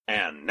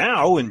And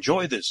now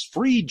enjoy this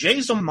free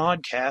Jason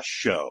Modcast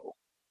show.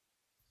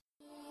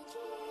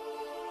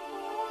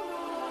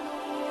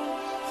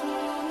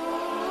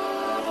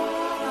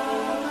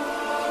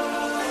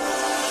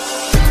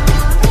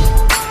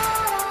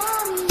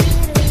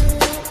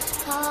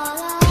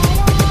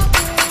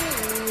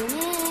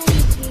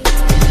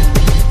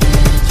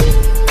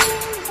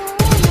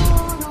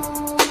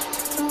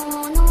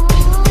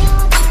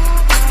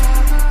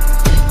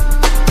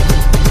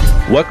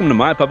 Welcome to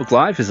My Public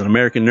Life as an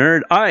American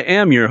Nerd. I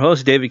am your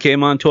host, David K.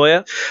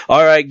 Montoya.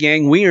 All right,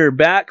 gang, we are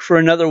back for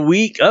another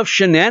week of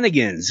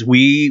shenanigans.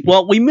 We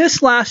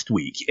missed last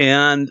week,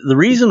 and the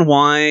reason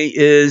why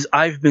is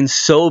I've been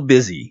so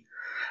busy.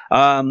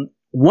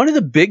 One of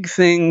the big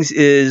things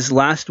is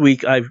last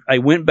week I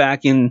went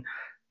back in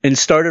and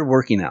started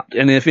working out.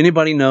 And if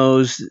anybody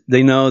knows,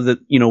 they know that,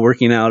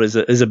 working out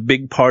is a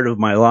big part of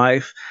my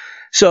life.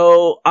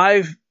 So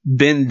I've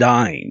been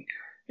dying.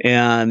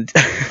 And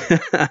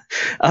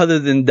other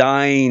than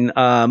dying,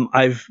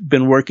 I've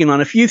been working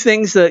on a few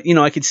things that,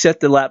 I could set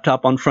the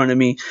laptop on front of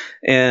me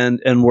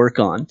and work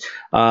on.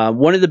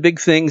 One of the big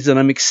things that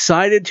I'm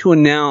excited to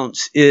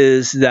announce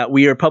is that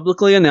we are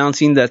publicly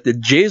announcing that the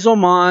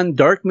Jazelmon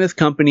Dark Myth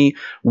Company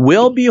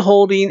will be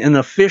holding an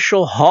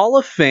official Hall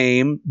of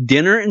Fame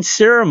dinner and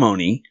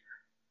ceremony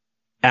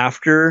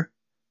after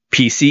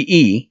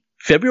PCE.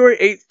 February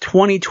 8th,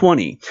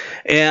 2020.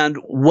 And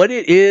what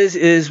it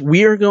is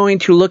we are going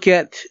to look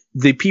at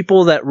the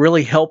people that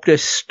really helped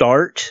us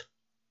start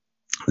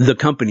the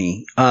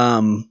company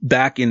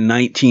back in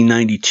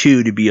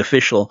 1992 to be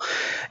official.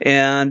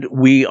 And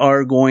we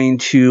are going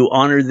to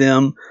honor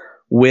them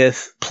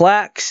with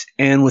plaques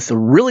and with a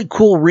really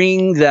cool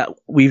ring that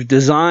we've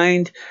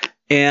designed.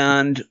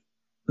 And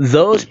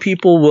those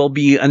people will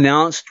be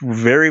announced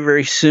very,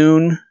 very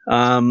soon.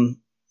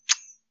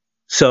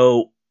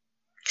 So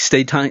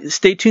stay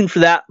tuned for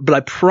that, but I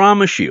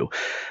promise you,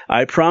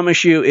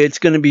 it's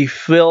going to be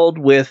filled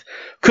with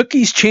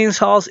cookies,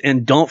 chainsaws,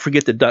 and don't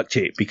forget the duct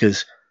tape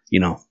because,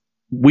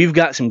 we've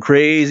got some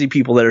crazy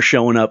people that are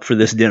showing up for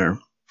this dinner.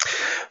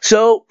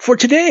 So for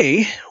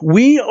today,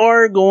 we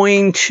are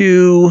going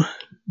to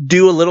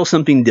do a little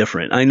something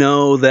different. I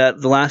know that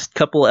the last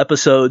couple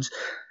episodes,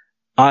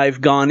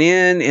 I've gone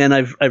in and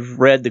I've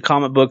read the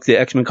comic book, the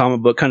X-Men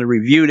comic book, kind of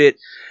reviewed it,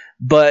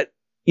 but,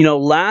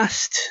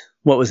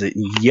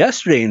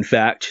 yesterday, in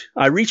fact,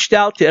 I reached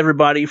out to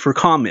everybody for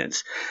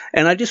comments,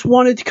 and I just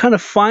wanted to kind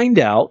of find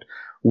out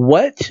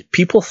what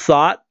people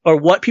thought or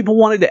what people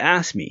wanted to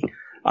ask me.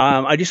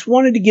 I just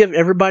wanted to give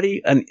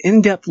everybody an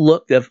in-depth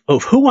look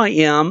of who I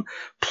am,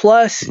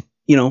 plus,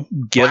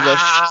 give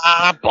us...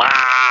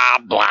 Blah,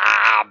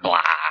 blah,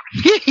 blah.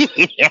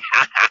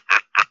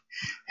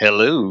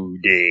 Hello,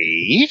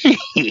 Dave.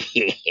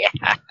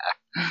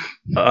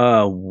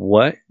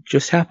 What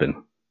just happened?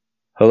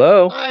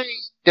 Hello? I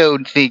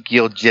don't think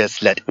you'll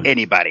just let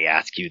anybody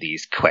ask you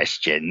these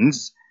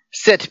questions.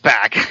 Sit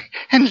back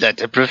and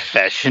let a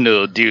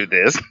professional do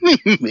this.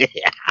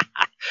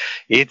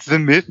 It's the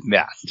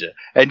Mythmaster,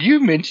 and you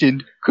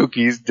mentioned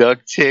cookies,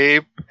 duct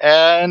tape,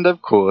 and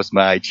of course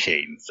my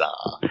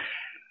chainsaw.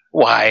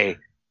 Why,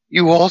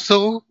 you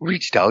also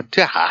reached out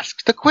to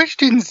ask the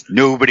questions.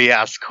 Nobody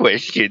asks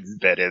questions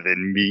better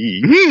than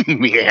me.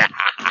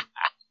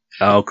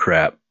 Oh,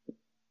 crap.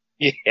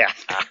 Yeah.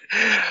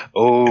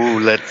 Oh,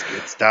 let's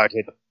get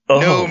started.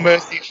 Oh. No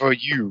mercy for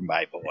you,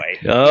 my boy.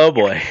 Oh,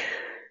 boy.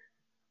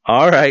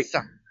 All right. So,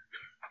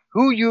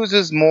 who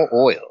uses more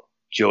oil,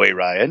 Joey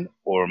Ryan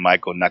or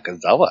Michael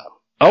Nakazawa?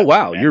 Oh,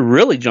 wow. You're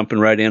really jumping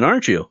right in,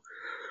 aren't you?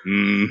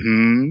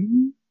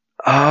 Mm-hmm.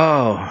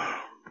 Oh.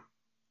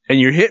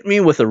 And you're hitting me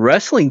with a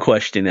wrestling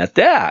question at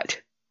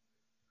that.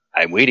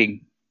 I'm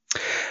waiting.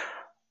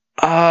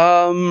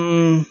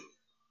 I'm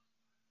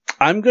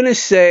going to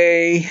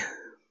say...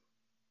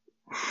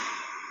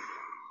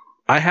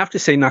 I have to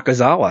say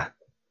Nakazawa,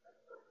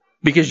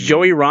 because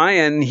Joey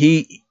Ryan,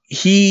 he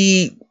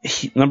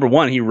number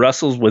one, he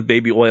wrestles with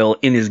baby oil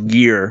in his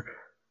gear,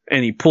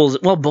 and he pulls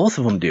it. Well, both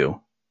of them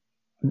do.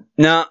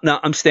 No,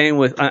 I'm staying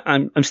with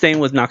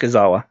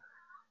Nakazawa.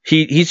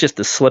 He's just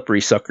a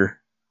slippery sucker.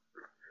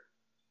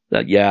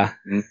 Yeah,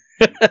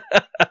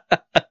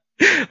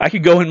 I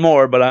could go in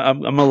more, but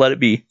I'm gonna let it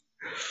be.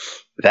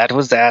 That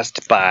was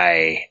asked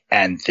by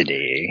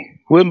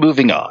Anthony. We're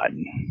moving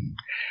on.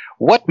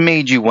 What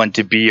made you want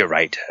to be a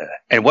writer,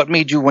 and what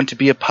made you want to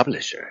be a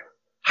publisher?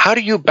 How do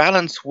you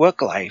balance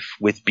work life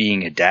with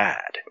being a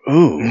dad?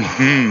 Ooh.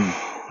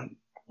 Mm-hmm.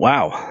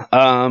 Wow.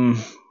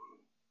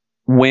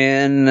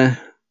 And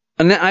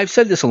I've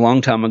said this a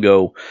long time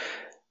ago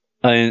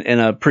in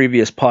a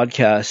previous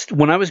podcast.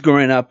 When I was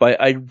growing up,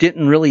 I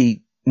didn't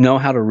really know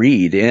how to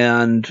read,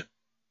 and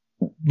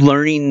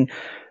learning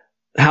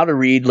how to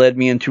read led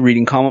me into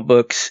reading comic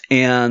books,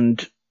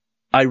 and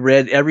I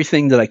read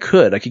everything that I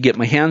could get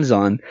my hands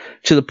on,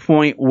 to the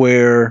point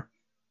where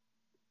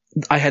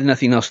I had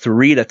nothing else to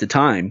read at the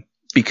time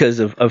because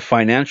of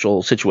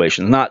financial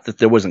situations. Not that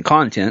there wasn't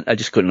content, I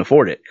just couldn't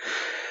afford it.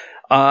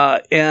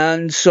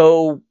 And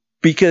so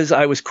because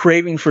I was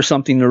craving for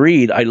something to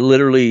read, I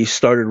literally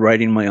started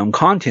writing my own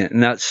content,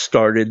 and that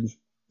started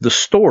the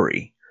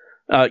story.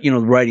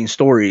 Writing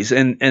stories,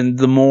 and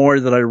the more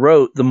that I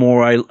wrote, the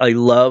more I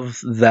love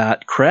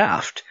that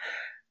craft,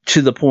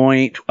 to the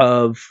point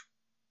of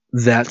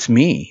that's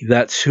me.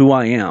 That's who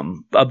I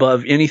am.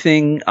 Above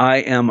anything, I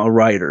am a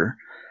writer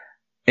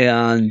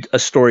and a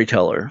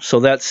storyteller. So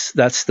that's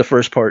the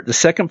first part. The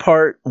second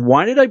part,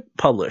 why did I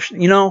publish?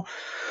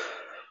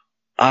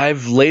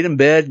 I've laid in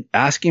bed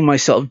asking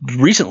myself,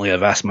 recently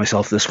I've asked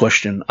myself this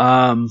question,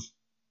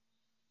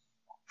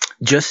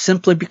 just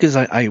simply because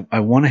I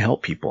want to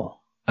help people.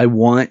 I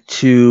want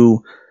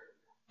to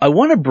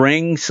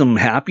bring some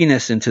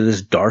happiness into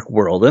this dark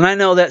world. And I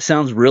know that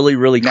sounds really,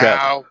 really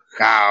crap.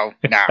 No.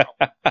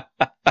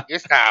 You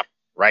stop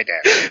right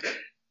there.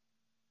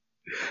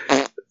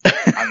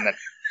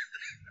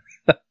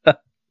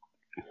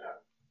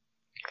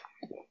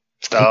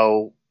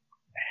 So,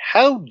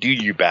 how do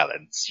you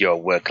balance your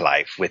work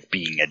life with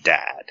being a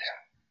dad?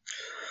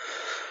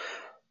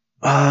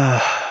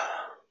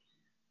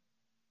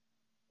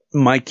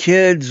 My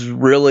kids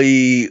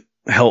really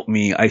help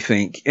me, I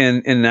think,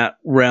 in that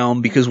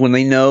realm, because when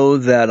they know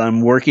that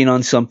I'm working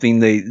on something,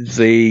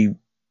 they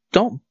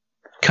don't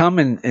come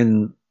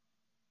and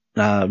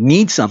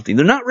need something.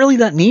 They're not really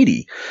that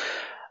needy.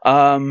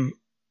 But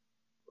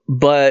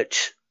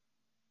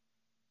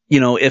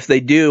if they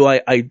do,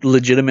 I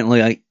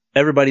legitimately,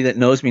 everybody that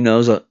knows me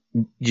knows you're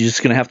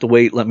just going to have to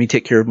wait. Let me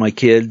take care of my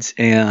kids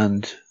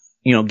and,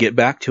 get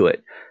back to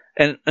it.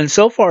 And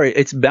so far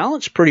it's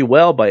balanced pretty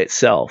well by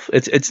itself.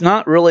 It's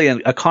not really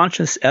a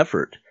conscious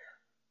effort.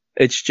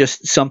 It's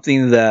just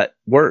something that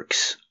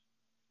works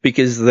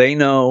because they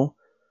know,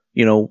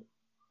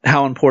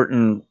 how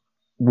important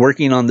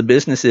working on the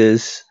business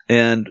is,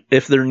 and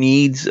if their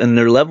needs and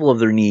their level of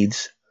their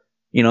needs,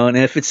 and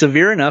if it's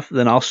severe enough,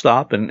 then I'll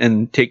stop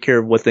and take care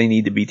of what they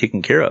need to be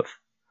taken care of.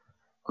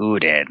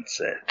 Good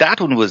answer. That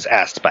one was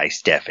asked by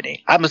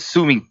Stephanie. I'm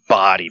assuming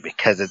body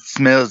because it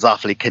smells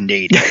awfully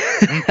Canadian.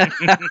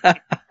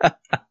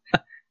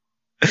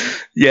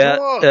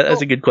 Yeah,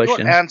 that's a good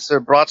question. Your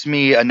answer brought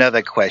me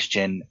another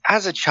question.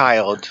 As a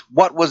child,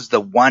 what was the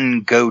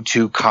one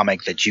go-to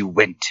comic that you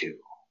went to?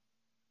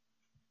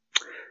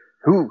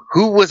 Who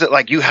was it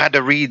like you had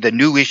to read the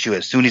new issue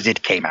as soon as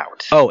it came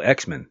out? Oh,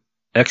 X-Men.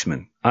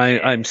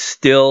 I'm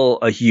still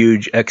a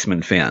huge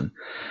X-Men fan.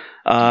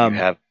 Do you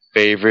have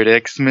favorite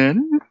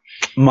X-Men?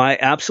 My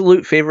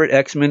absolute favorite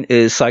X-Men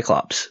is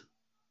Cyclops.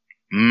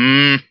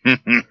 Or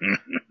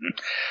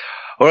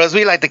as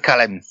we like to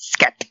call him,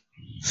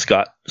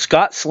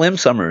 Scott Slim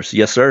Summers.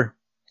 Yes, sir.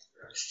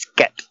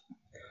 Sket.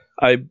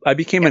 I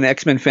became an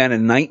X-Men fan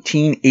in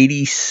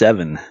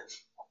 1987. Nice.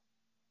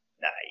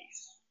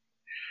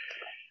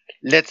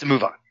 Let's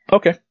move on.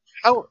 Okay.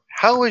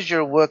 How is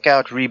your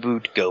workout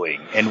reboot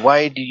going, and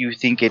why do you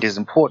think it is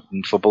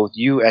important for both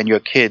you and your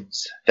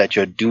kids that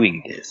you're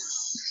doing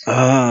this?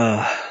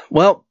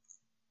 Well,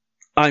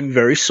 I'm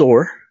very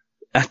sore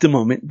at the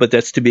moment, but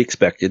that's to be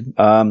expected.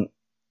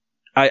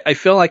 I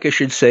feel like I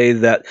should say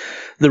that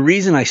the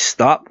reason I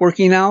stopped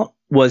working out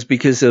was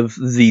because of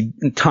the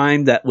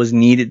time that was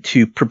needed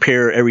to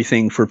prepare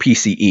everything for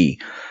PCE.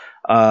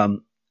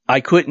 I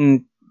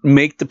couldn't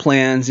make the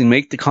plans and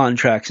make the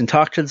contracts and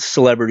talk to the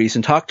celebrities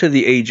and talk to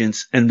the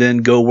agents and then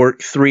go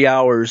work 3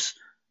 hours,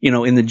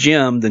 in the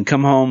gym, then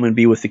come home and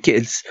be with the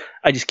kids.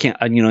 I just can't,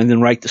 and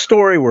then write the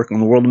story, work on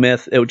the World of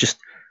Myth.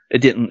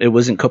 It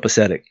wasn't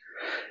copacetic.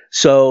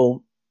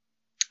 So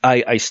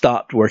I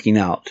stopped working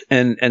out.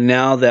 And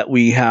now that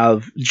we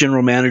have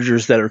general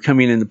managers that are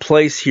coming into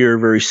place here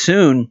very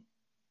soon,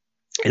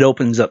 it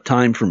opens up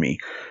time for me.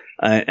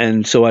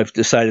 And so I've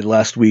decided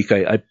last week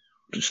I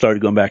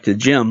started going back to the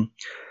gym.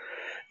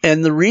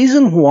 And the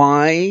reason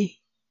why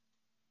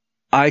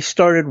I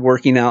started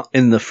working out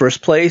in the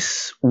first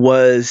place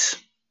was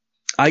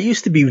I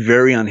used to be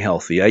very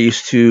unhealthy. I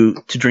used to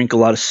drink a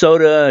lot of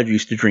soda. I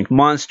used to drink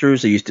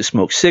Monsters. I used to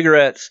smoke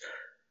cigarettes.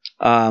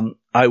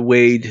 I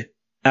weighed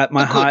at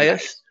my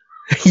highest.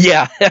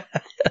 Yeah.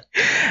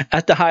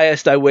 At the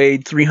highest, I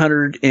weighed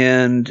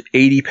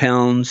 380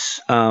 pounds.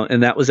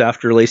 And that was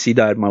after Lacey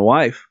died, my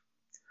wife.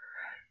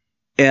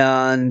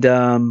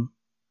 And,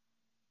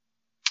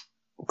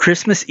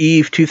 Christmas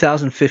Eve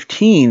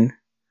 2015,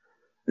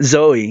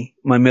 Zoe,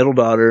 my middle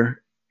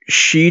daughter,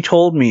 she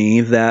told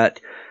me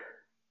that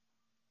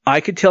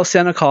I could tell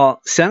Santa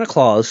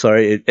Claus.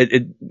 Sorry,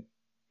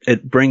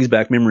 it brings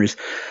back memories.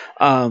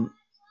 Oh,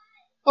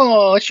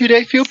 should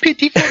I feel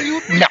pity for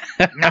you? No,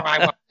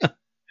 I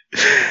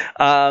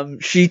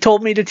won't. She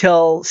told me to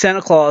tell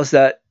Santa Claus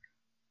that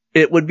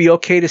it would be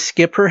okay to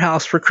skip her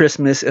house for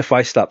Christmas if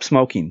I stopped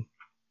smoking.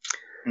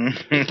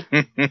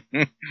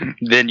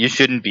 Then you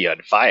shouldn't be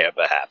on fire,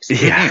 perhaps.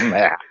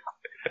 Yeah.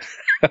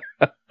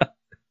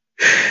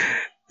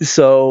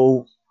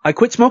 So I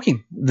quit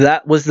smoking.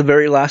 That was the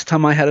very last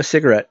time I had a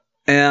cigarette.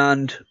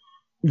 And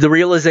the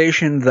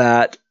realization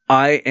that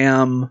I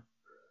am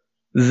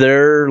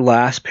their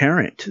last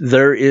parent.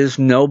 There is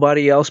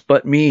nobody else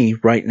but me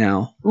right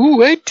now.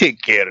 Ooh, I take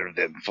care of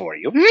them for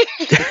you.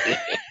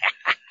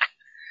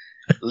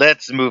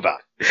 let's move on.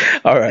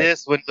 All right.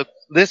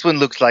 This one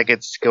looks like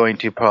it's going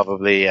to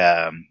probably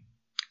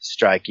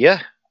strike you.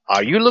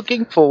 Are you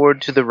looking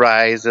forward to the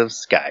rise of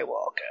Skywalker?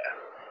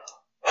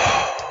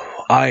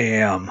 I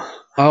am.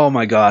 Oh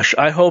my gosh.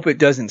 I hope it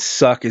doesn't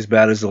suck as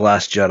bad as The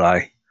Last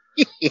Jedi.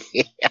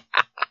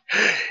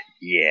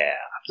 Yeah,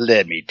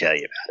 let me tell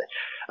you about it.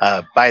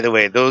 By the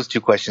way, those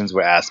two questions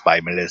were asked by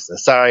Melissa.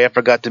 Sorry, I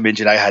forgot to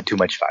mention I had too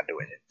much fun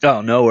doing it.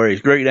 Oh, no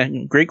worries.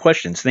 Great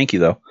questions. Thank you,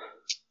 though.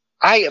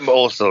 I am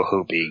also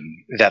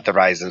hoping that the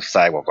rise of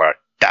Skywalker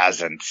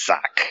doesn't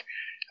suck.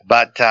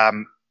 But I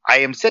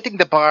am setting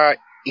the bar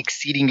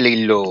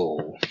exceedingly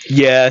low.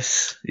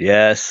 Yes.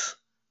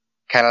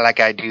 Kind of like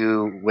I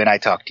do when I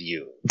talk to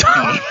you.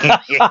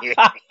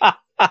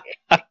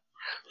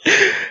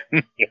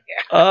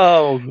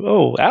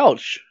 Oh,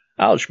 ouch.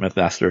 Ouch,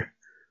 Mythmaster.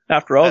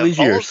 After all these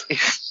years.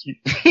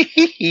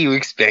 You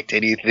expect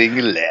anything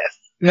less?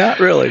 Not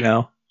really,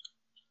 no.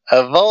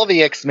 Of all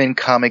the X-Men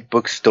comic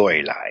book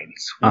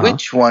storylines,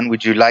 which one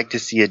would you like to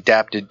see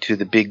adapted to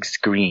the big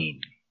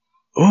screen?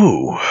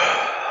 Ooh.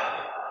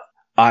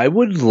 I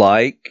would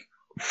like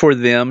for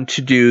them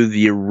to do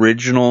the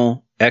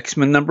original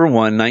X-Men number 1,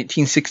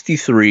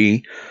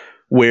 1963,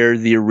 where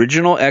the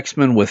original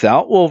X-Men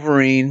without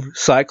Wolverine,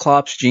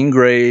 Cyclops, Jean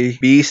Grey,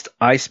 Beast,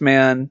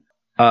 Iceman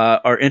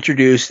are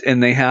introduced,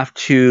 and they have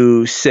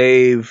to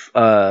save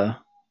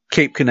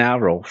Cape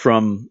Canaveral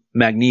from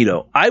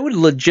Magneto. I would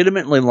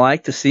legitimately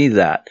like to see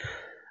that.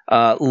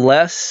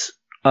 Less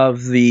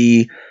of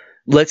the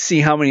let's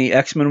see how many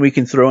X-Men we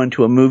can throw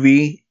into a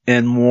movie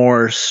and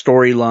more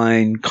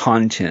storyline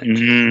content.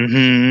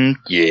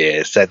 Mm-hmm.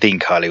 Yes, I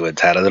think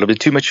Hollywood's had a little bit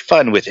too much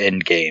fun with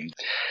Endgame.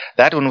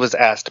 That one was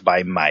asked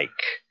by Mike.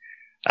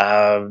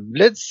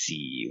 Let's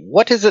see.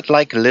 What is it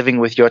like living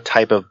with your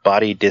type of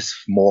body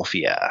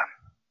dysmorphia?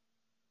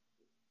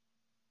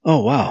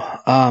 Oh,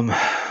 wow.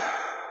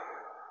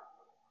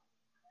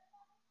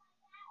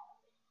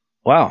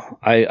 Wow.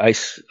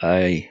 These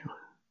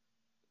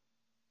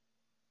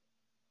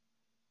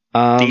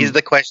are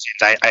the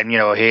questions. I'm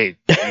hey,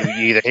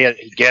 you either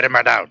get them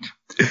or don't.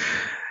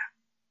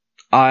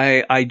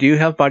 I do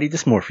have body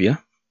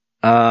dysmorphia.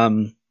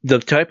 The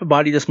type of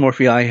body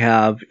dysmorphia I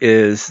have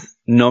is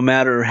no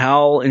matter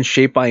how in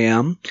shape I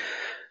am,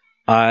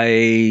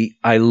 I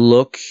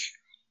look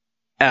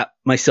at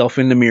myself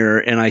in the mirror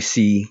and I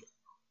see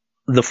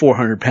the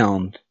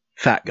 400-pound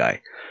fat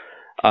guy.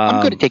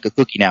 I'm going to take a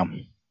cookie now.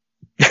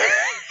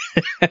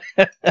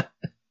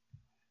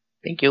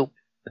 Thank you.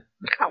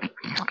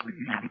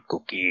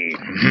 Cookie.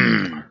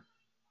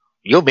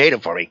 You made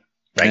it for me,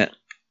 right?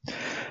 Yeah.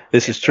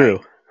 This is true.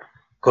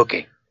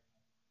 Cookie.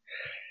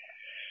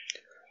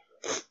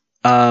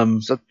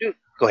 So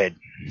go ahead.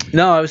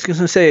 No, I was going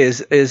to say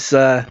is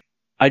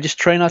I just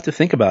try not to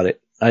think about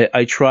it.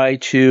 I try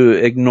to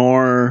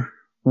ignore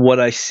what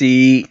I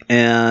see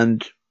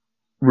and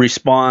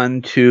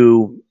respond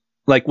to,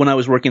 like when I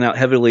was working out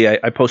heavily,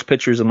 I post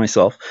pictures of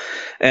myself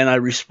and I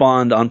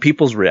respond on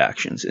people's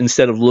reactions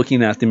instead of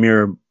looking at the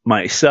mirror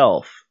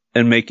myself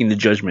and making the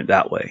judgment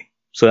that way.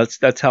 So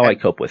that's how I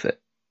cope with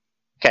it.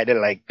 Kind of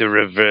like the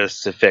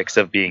reverse effects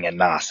of being a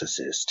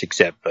narcissist,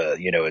 except for,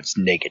 it's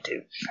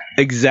negative.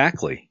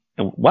 Exactly.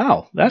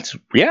 Wow.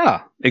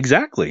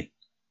 Exactly.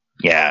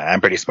 Yeah, I'm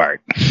pretty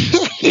smart.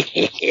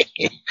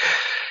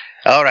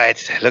 All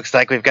right. Looks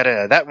like we've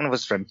got that one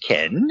was from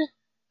Ken.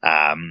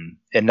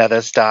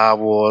 Another Star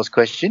Wars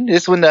question.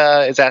 This one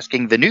is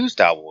asking the new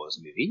Star Wars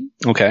movie.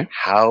 Okay.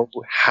 How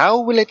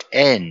will it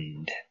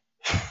end?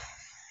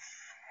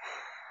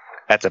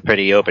 That's a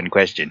pretty open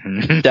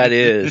question. That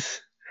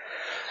is.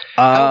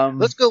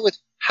 Let's go with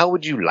how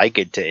would you like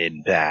it to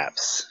end,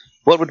 perhaps?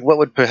 What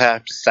would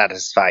perhaps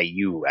satisfy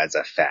you as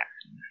a fan?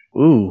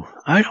 Ooh,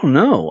 I don't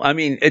know. I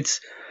mean,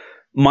 it's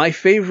my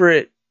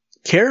favorite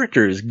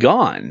character is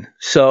gone,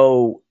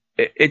 so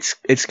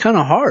it's kind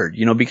of hard,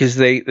 because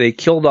they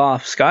killed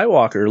off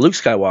Luke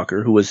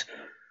Skywalker, who was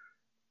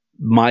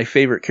my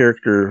favorite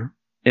character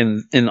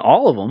in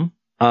all of them.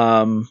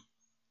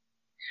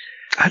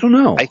 I don't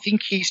know. I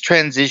think he's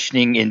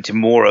transitioning into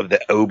more of the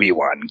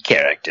Obi-Wan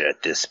character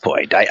at this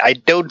point. I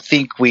don't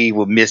think we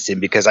will miss him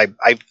because I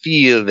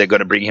feel they're going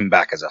to bring him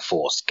back as a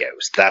Force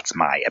ghost. That's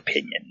my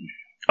opinion.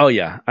 Oh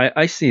yeah,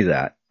 I see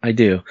that. I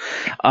do.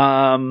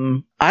 I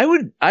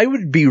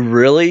would be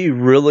really,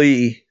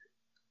 really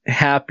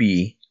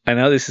happy. I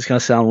know this is going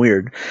to sound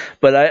weird,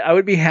 but I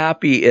would be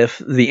happy if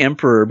the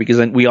Emperor, because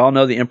we all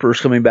know the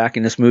Emperor's coming back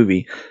in this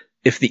movie,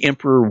 if the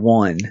Emperor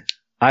won.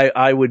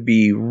 I would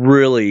be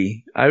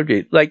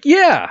like,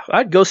 yeah,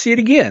 I'd go see it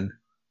again.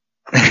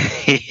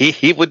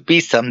 It would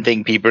be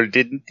something people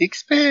didn't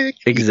expect.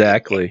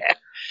 Exactly.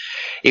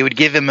 It would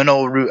give him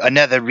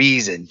another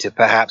reason to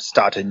perhaps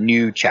start a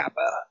new chapter.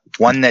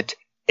 One that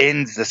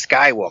ends the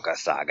Skywalker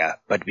saga,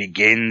 but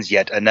begins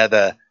yet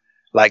another,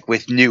 like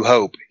with New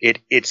Hope.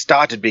 It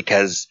started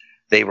because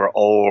they were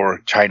all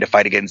trying to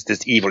fight against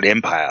this evil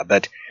empire,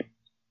 but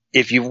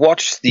if you've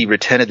watched the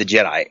Return of the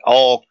Jedi,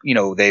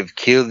 they've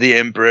killed the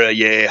Emperor,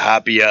 yeah,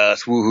 happy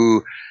ass,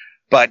 woohoo.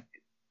 But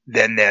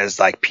then there's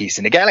like peace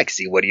in the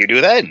galaxy. What do you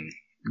do then?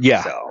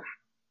 Yeah. So,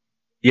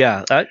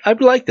 Yeah,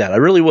 I'd like that. I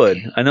really would.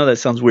 I know that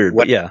sounds weird,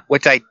 but yeah.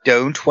 What I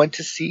don't want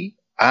to see,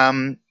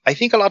 I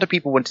think a lot of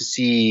people want to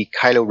see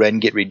Kylo Ren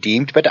get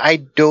redeemed, but I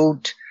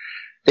don't.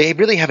 They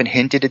really haven't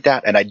hinted at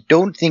that, and I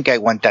don't think I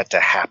want that to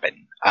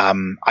happen.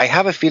 I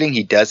have a feeling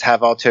he does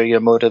have ulterior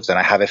motives, and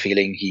I have a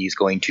feeling he's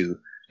going to,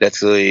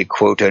 let's say,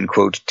 quote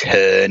unquote,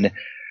 turn.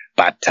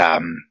 But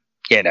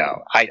you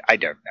know, I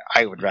don't know.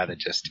 I would rather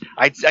just.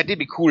 It'd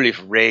be cool if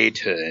Rey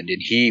turned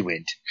and he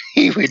went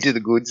to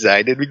the good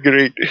side. That'd be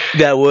great.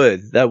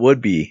 That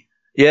would be.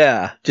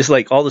 Yeah, just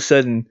like all of a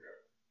sudden,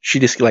 she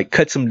just like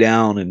cuts him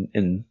down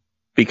and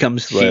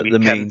becomes the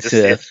main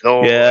Sith.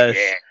 Yes.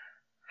 Yeah.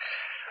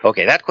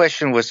 Okay, that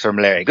question was from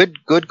Larry.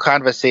 Good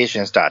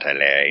conversation starter,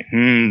 Larry.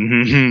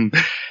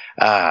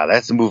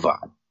 Let's move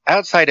on.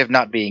 Outside of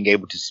not being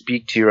able to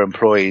speak to your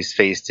employees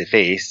face to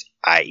face,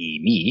 i.e.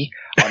 me,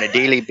 on a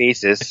daily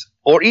basis,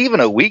 or even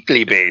a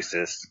weekly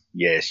basis,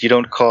 yes, you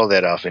don't call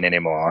that often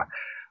anymore,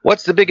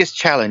 what's the biggest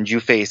challenge you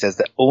face as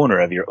the owner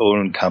of your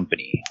own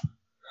company?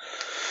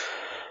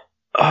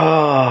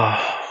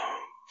 Oh,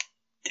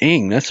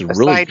 dang, that's a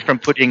really... Aside from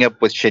putting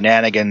up with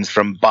shenanigans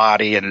from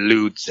Body and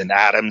Lutz and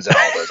Adams and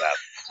all those others.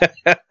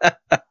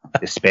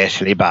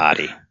 Especially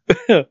Body.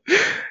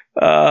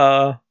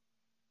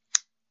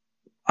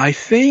 I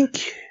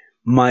think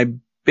my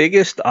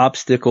biggest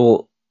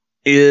obstacle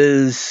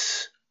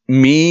is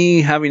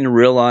me having to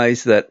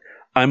realize that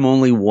I'm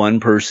only one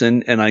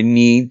person and I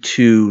need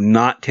to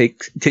not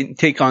take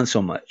on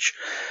so much.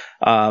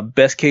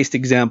 Best case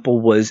example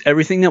was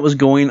everything that was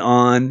going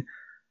on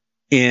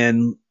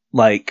in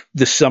like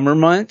the summer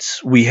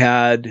months. We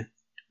had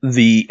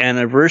the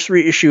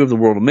anniversary issue of the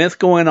World of Myth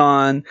going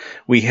on.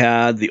 We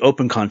had the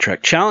Open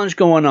Contract Challenge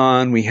going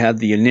on. We had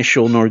the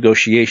initial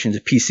negotiations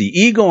of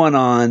PCE going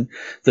on.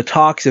 The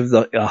talks of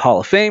the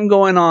Hall of Fame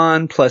going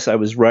on. Plus, I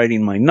was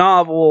writing my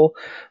novel.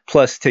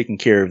 Plus, taking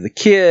care of the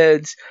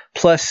kids.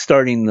 Plus,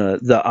 starting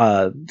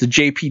the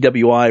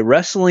JPWI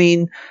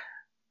wrestling.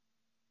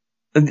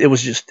 And it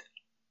was just,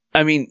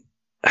 I mean,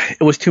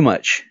 it was too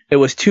much. It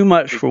was too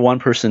much for one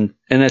person,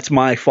 and it's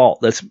my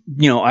fault. That's,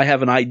 I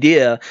have an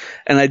idea,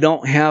 and I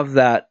don't have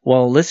that,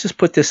 well, let's just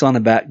put this on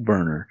the back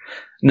burner.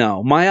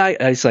 No,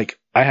 it's like,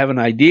 I have an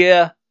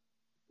idea,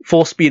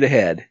 full speed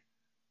ahead.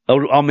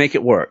 I'll make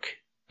it work.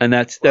 And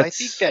that's... Well, I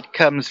think that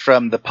comes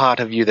from the part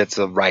of you that's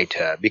a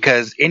writer,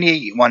 because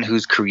anyone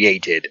who's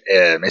created,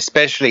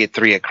 especially at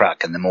 3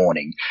 o'clock in the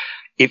morning,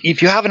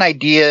 if you have an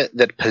idea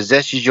that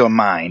possesses your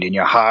mind and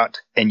your heart,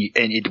 and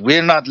it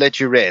will not let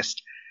you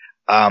rest,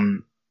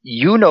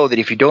 you know that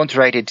if you don't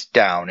write it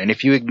down and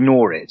if you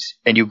ignore it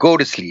and you go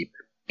to sleep,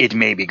 it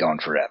may be gone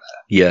forever.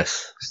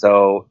 Yes.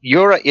 So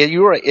you're a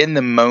in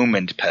the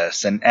moment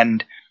person,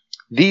 and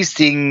these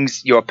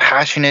things you're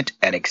passionate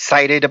and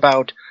excited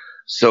about.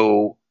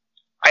 So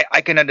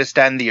I can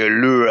understand the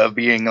allure of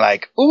being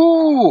like,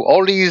 ooh,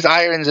 all these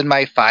irons in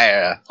my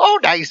fire. Oh,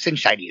 nice and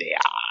shiny they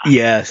are.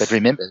 Yes. But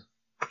remember,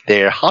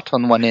 they're hot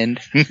on one end.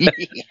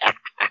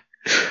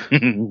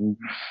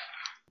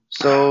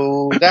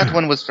 So that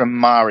one was from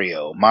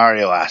Mario.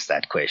 Mario asked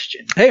that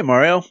question. Hey,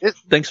 Mario.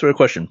 Thanks for the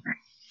question.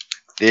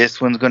 This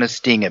one's going to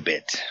sting a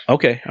bit.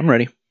 Okay, I'm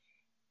ready.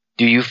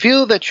 Do you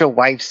feel that your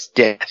wife's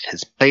death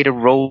has played a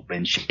role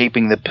in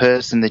shaping the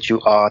person that you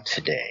are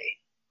today?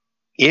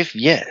 If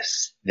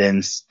yes,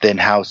 then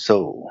how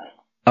so?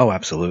 Oh,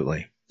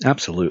 absolutely.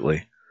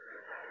 Absolutely.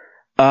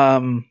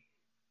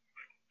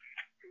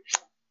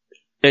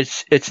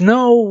 It's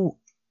no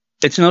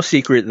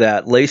secret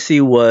that Lacey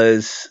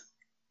was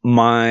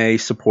my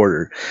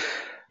supporter.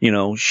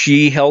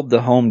 She held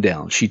the home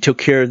down. She took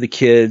care of the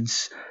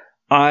kids.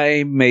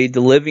 I made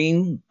the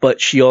living, but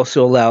she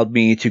also allowed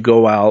me to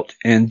go out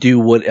and do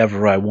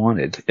whatever I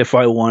wanted. If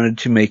I wanted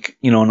to make,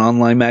 an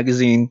online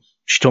magazine,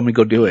 she told me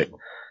go do it.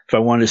 If I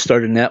wanted to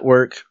start a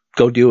network,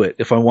 go do it.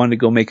 If I wanted to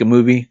go make a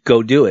movie,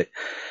 go do it.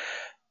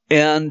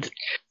 And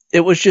it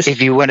was just...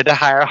 If you wanted to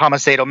hire a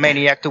homicidal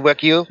maniac to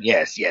work you,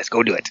 yes,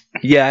 go do it.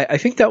 Yeah, I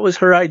think that was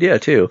her idea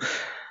too.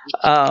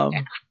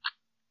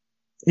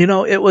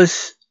 It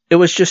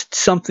was just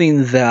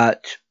something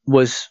that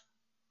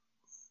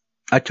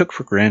I took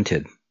for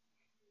granted.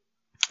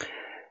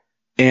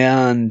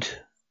 And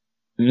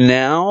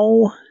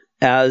now,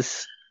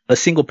 as a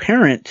single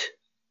parent,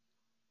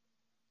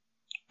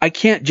 I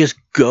can't just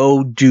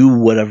go do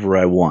whatever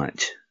I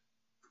want.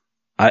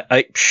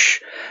 I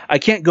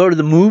can't go to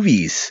the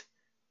movies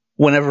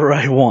whenever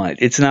I want.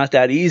 It's not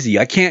that easy.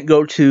 I can't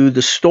go to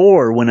the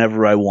store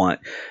whenever I want,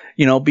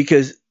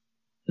 because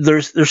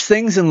there's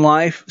things in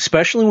life,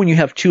 especially when you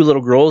have 2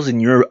 little girls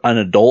and you're an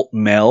adult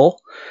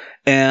male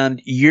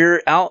and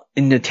you're out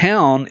in the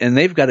town and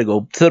they've got to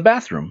go to the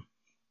bathroom.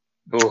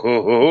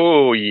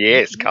 Oh,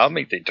 yes.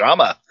 Comedy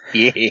drama.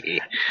 Yeah.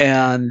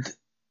 And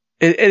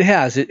it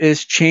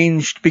has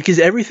changed, because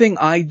everything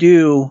I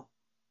do,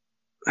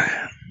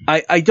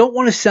 I don't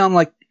want to sound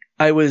like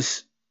I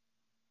was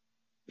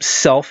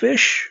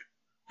selfish,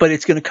 but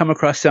it's going to come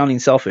across sounding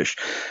selfish.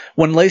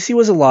 When Lacey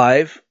was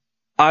alive,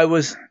 I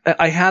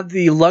had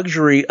the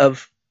luxury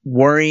of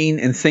worrying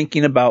and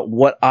thinking about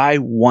what I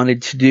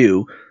wanted to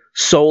do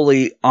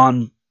solely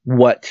on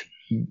what,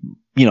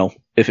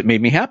 if it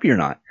made me happy or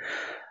not,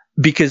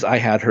 because I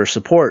had her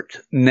support.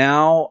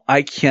 Now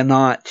I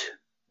cannot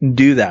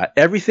do that.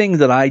 Everything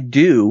that I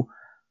do,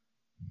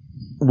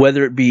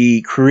 whether it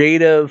be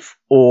creative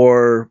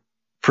or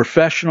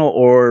professional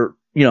or,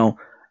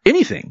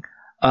 anything,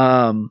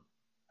 I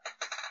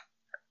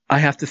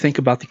have to think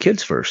about the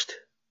kids first.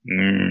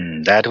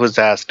 That was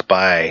asked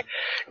by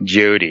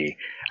Jody.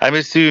 I'm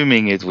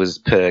assuming it was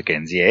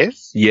Perkins,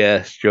 yes?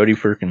 Yes, Jody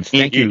Perkins.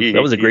 Thank you.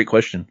 That was a great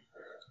question.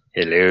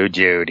 Hello,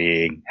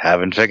 Jody.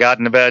 Haven't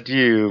forgotten about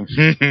you.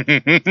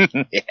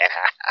 Yeah.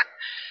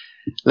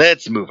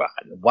 Let's move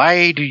on.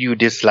 Why do you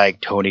dislike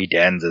Tony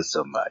Danza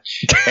so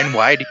much? And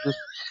why do you...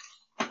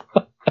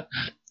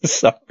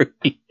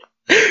 Sorry.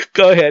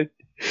 Go ahead.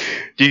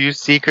 Do you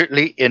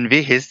secretly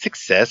envy his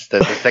success?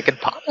 That's the second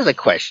part of the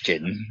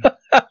question.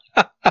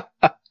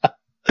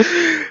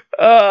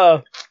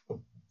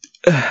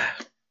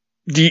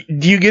 Do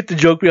you get the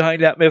joke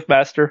behind that,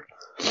 Mythmaster?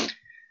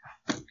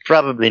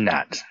 Probably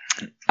not.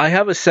 I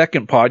have a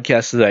second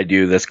podcast that I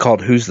do that's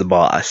called Who's the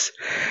Boss?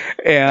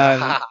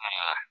 And I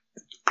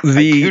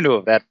do know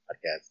of that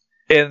podcast.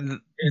 And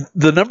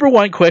the number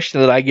one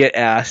question that I get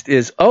asked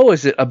is,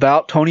 is it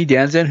about Tony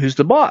Danza and Who's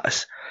the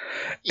Boss?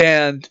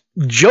 And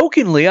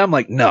jokingly, I'm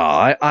like, no,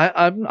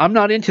 I'm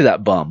not into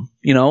that bum.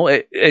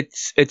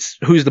 It's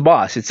Who's the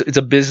Boss? It's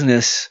a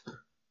business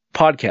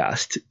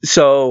podcast.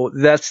 So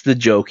that's the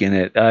joke in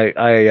it.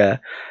 I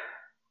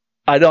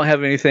don't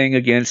have anything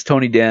against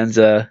Tony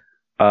Danza.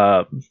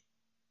 I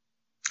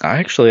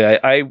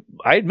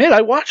admit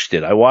I watched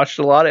it. I watched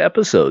a lot of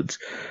episodes.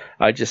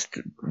 I just,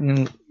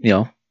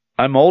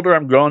 I'm older,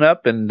 I'm grown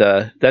up, and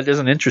that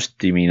doesn't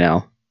interest me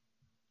now.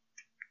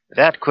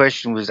 That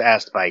question was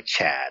asked by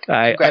Chad.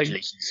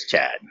 Congratulations,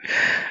 Chad.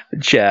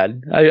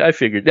 Chad. I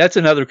figured. That's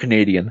another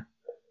Canadian.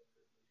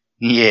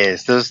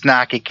 Yes, those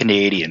snarky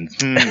Canadians.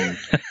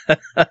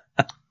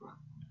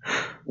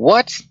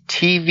 What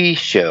TV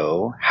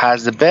show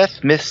has the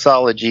best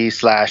mythology /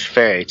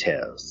 fairy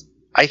tales?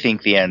 I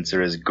think the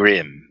answer is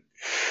Grimm.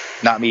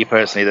 Not me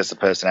personally, that's the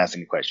person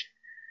asking the question.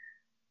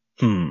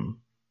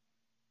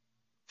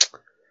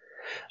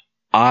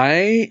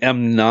 I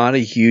am not a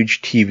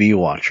huge TV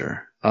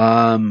watcher.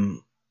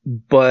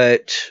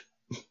 But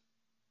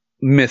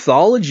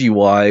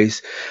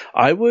mythology-wise,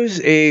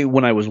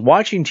 when I was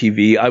watching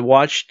TV, I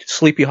watched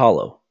Sleepy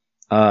Hollow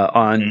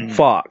on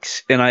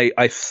Fox, and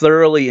I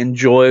thoroughly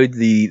enjoyed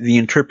the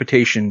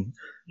interpretation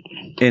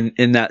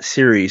in that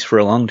series for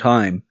a long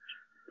time.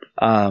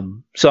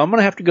 So I'm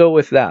gonna have to go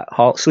with that,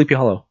 Sleepy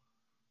Hollow.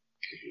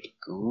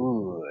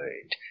 Good.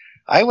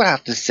 I would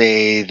have to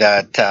say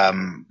that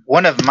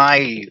one of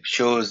my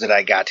shows that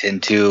I got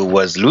into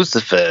was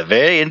Lucifer.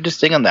 Very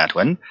interesting on that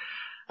one.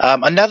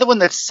 Another one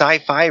that's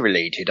sci-fi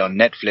related on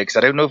Netflix. I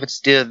don't know if it's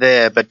still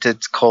there, but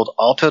it's called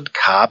Altered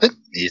Carbon.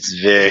 It's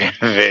very,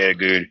 very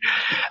good.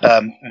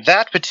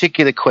 That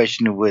particular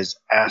question was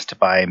asked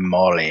by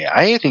Molly.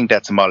 I think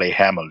that's Molly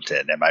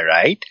Hamilton. Am I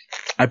right?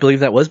 I believe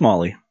that was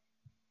Molly.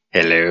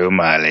 Hello,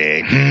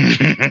 Molly.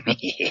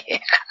 Yeah.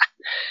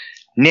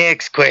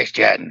 Next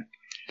question.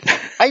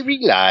 I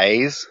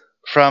realize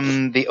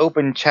from the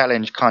Open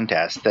Challenge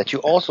contest that you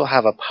also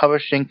have a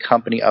publishing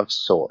company of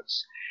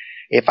sorts.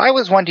 If I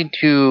was wanting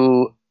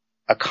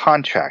a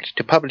contract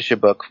to publish a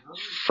book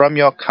from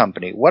your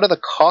company, what are the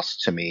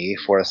costs to me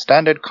for a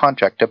standard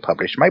contract to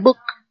publish my book?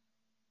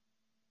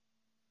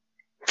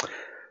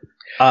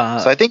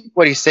 So I think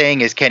what he's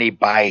saying is, can he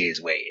buy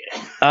his way in?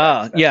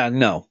 Yeah,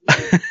 no.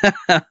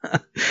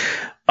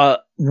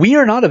 We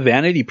are not a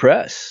vanity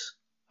press.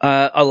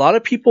 A lot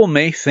of people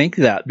may think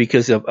that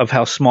because of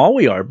how small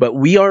we are, but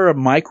we are a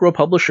micro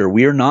publisher.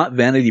 We are not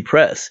Vanity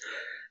Press.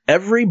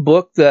 Every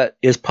book that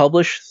is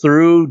published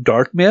through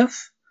Dark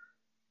Myth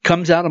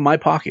comes out of my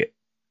pocket.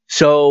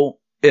 So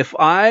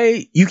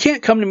you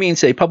can't come to me and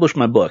say, publish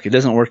my book. It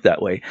doesn't work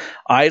that way.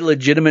 I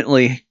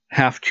legitimately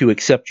have to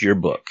accept your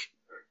book.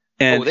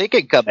 And they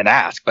can come and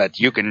ask, but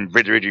you can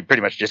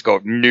pretty much just go,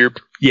 nope.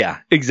 Yeah,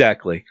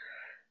 exactly.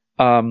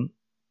 I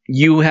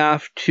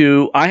have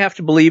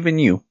to believe in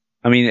you.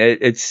 I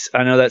mean,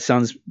 I know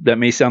that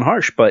may sound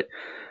harsh, but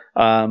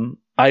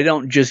I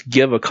don't just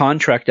give a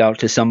contract out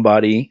to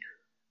somebody,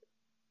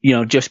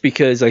 just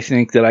because I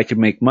think that I could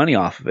make money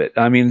off of it.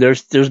 I mean,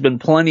 there's been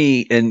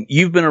plenty, and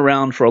you've been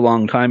around for a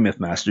long time,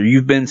 Mythmaster.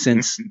 You've been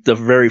since the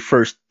very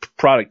first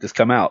product has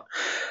come out.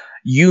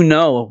 You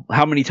know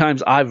how many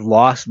times I've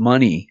lost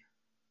money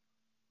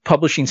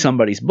publishing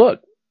somebody's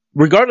book,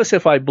 regardless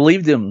if I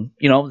believed them.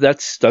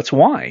 That's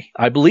why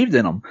I believed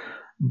in them,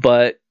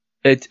 but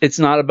it's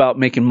not about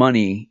making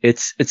money.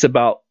 It's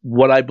about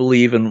what I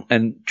believe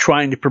and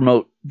trying to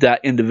promote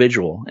that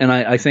individual. And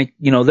I think,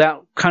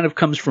 that kind of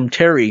comes from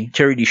Terry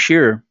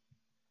DeShear,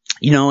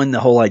 and the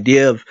whole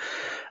idea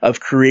of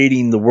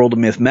creating the World of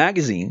Myth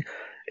magazine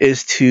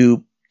is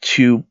to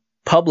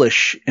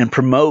publish and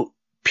promote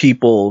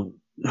people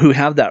who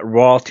have that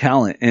raw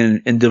talent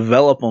and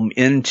develop them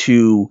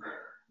into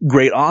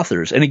great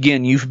authors. And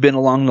again, you've been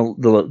along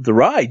the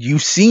ride.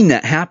 You've seen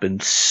that happen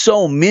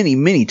so many,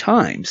 many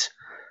times.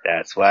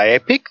 That's why I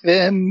pick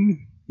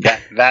them.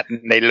 That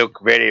they look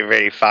very,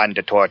 very fun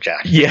to torture.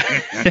 Yeah.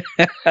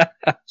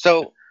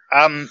 So,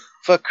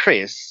 for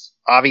Chris,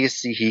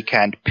 obviously he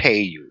can't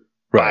pay you.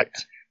 Right.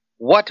 But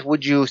what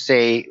would you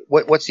say,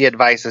 what's the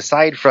advice,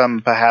 aside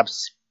from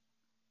perhaps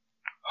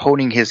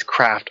honing his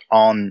craft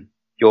on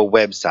your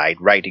website,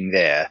 writing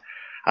there?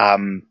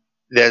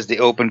 There's the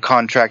Open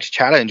Contract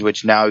Challenge,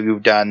 which now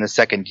you've done the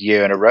second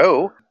year in a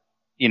row.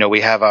 You know, we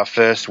have our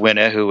first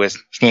winner, who was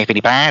Stephanie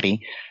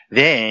Patty.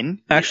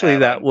 Then actually,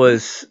 that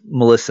was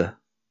Melissa.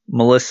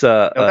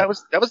 Melissa. No, that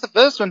was the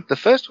first one. The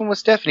first one was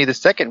Stephanie. The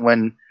second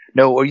one,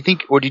 no.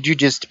 Or did you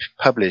just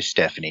publish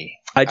Stephanie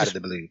out of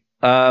the blue?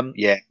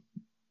 Yeah.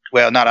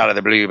 Well, not out of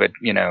the blue, but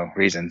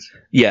reasons.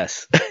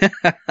 Yes.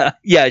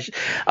 Yeah.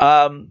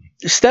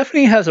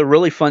 Stephanie has a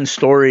really fun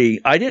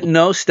story. I didn't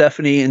know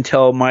Stephanie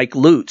until Mike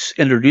Lutz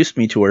introduced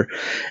me to her,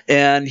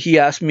 and he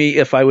asked me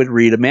if I would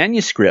read a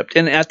manuscript.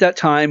 And at that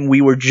time,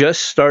 we were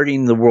just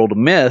starting the World of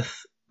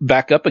Myth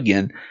back up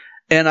again,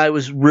 and I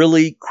was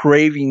really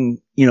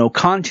craving,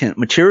 content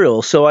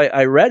material. So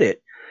I read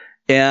it,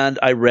 and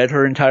I read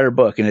her entire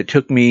book, and it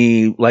took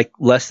me like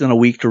less than a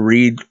week to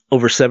read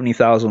over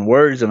 70,000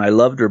 words, and I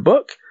loved her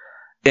book.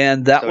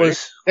 And that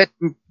was.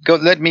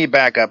 Let me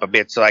back up a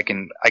bit so I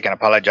can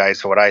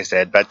apologize for what I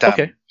said. But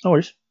okay, no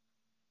worries.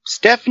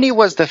 Stephanie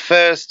was the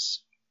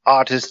first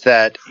artist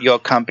that your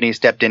company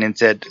stepped in and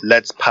said,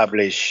 "Let's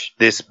publish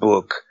this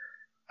book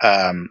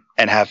and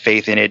have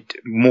faith in it."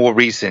 More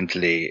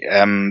recently,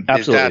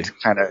 absolutely.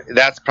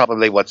 That's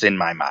probably what's in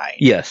my mind.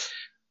 Yes.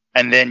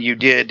 And then you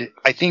did.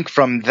 I think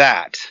from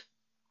that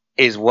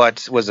is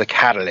what was a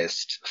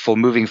catalyst for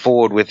moving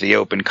forward with the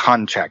Open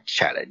Contract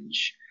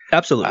Challenge.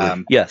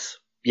 Absolutely. Yes.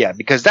 Yeah,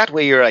 because that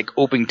way you're like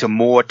open to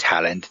more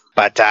talent.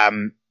 But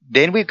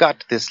then we've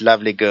got this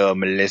lovely girl,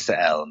 Melissa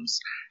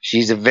Elms.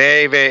 She's a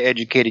very, very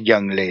educated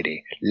young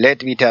lady.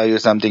 Let me tell you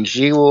something.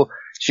 She will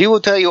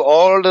tell you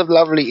all the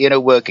lovely inner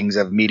workings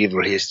of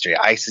medieval history.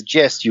 I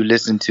suggest you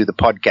listen to the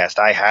podcast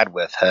I had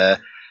with her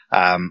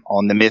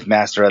on the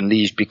Mythmaster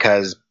Unleashed,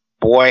 because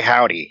boy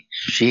howdy,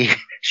 she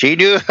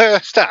knew her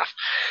stuff.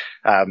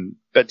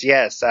 But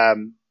yes,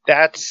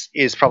 that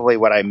is probably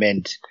what I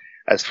meant.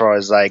 As far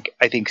as I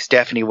think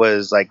Stephanie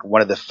was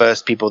one of the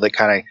first people that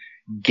kind of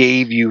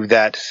gave you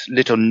that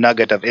little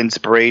nugget of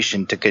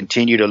inspiration to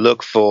continue to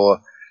look for,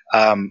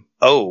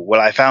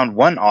 I found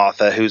one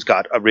author who's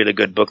got a really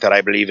good book that I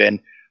believe in.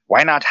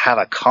 Why not have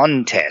a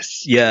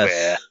contest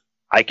where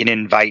I can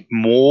invite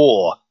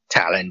more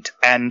talent?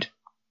 And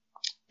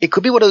it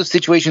could be one of those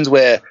situations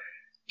where,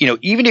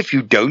 even if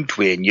you don't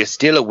win, you're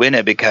still a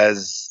winner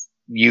because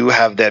you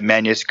have that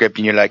manuscript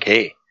and you're like,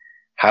 hey,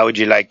 how would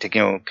you like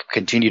to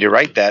continue to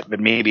write that,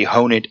 but maybe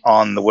hone it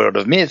on the world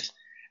of myth,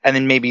 and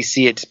then maybe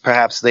see it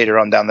perhaps later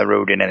on down the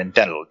road in an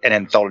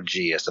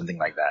anthology or something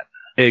like that?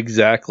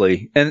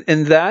 Exactly.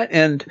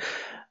 And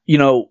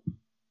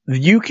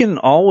you can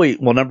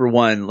always, number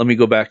one, let me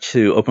go back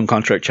to Open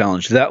Contract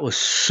Challenge. That was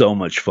so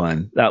much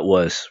fun. That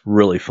was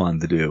really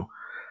fun to do.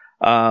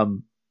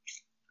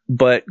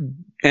 But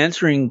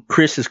answering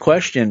Chris's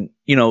question,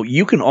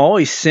 you can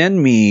always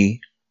send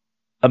me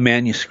a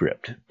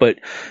manuscript, but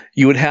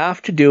you would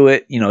have to do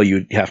it.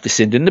 You'd have to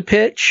send in the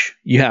pitch.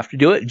 You have to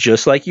do it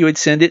just like you would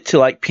send it to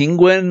like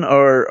Penguin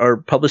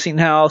or Publishing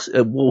House,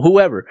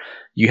 whoever.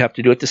 You have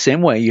to do it the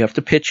same way. You have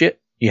to pitch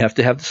it. You have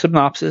to have the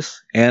synopsis,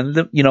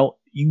 and you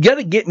got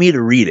to get me to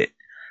read it.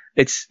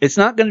 It's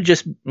not going to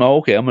just,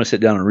 okay, I'm going to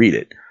sit down and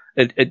read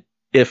it.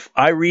 If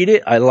I read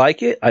it, I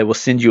like it, I will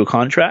send you a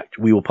contract.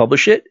 We will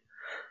publish it.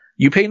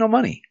 You pay no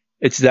money.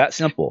 It's that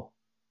simple.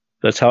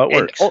 That's how it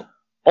works.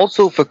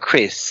 Also for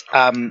Chris,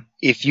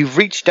 if you've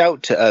reached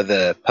out to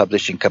other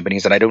publishing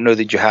companies, and I don't know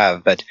that you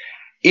have, but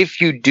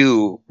if you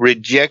do,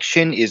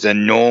 rejection is a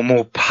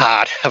normal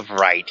part of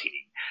writing.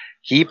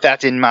 Keep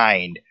that in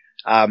mind.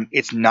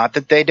 It's not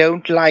that they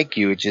don't like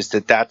you, it's just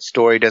that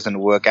story doesn't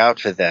work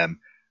out for them.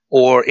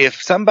 Or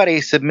if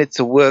somebody submits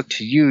a work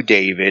to you,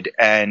 David,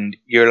 and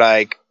you're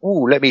like,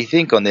 ooh, let me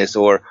think on this,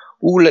 or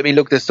ooh, let me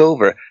look this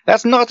over,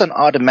 that's not an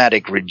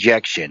automatic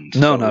rejection.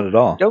 No, not at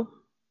all.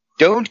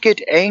 Don't get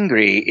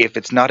angry if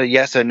it's not a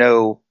yes or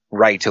no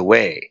right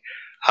away,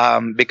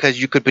 because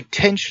you could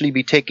potentially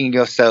be taking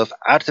yourself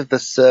out of the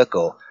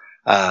circle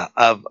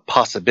of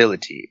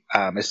possibility,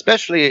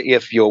 especially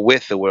if you're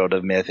with the world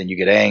of myth and you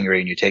get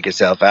angry and you take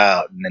yourself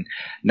out, and then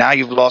now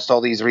you've lost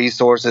all these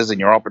resources and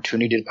your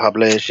opportunity to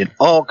publish and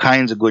all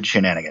kinds of good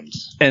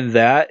shenanigans. And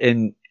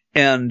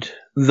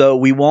though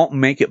we won't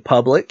make it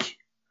public,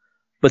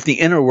 but the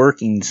inner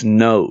workings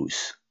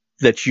knows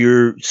that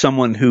you're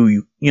someone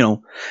who, and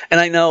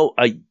I know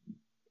I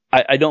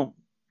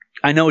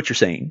know what you're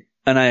saying,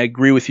 and I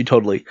agree with you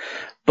totally,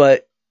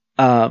 but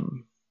yeah,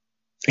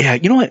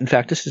 you know what? In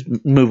fact, let's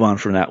just move on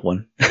from that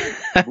one.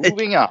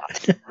 Moving on.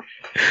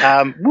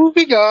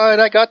 Moving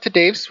on. I got to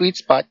Dave's sweet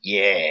spot.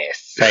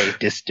 Yes, I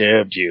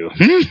disturbed you.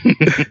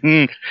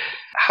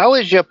 How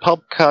is your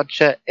Pop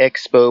Culture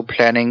Expo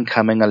planning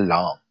coming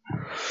along?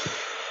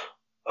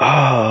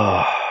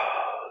 Oh,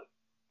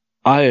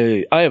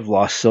 I have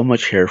lost so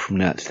much hair from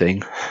that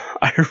thing.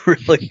 I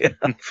really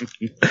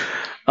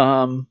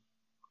have.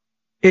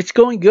 It's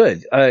going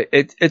good.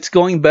 It's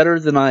going better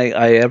than I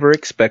ever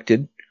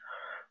expected.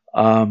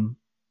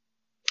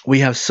 We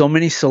have so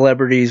many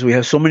celebrities. We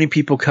have so many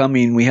people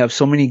coming. We have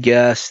so many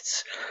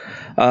guests.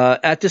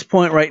 At this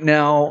point right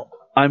now,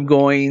 I'm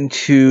going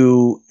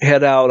to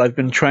head out. I've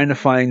been trying to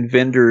find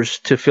vendors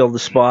to fill the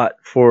spot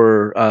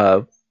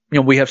for,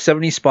 we have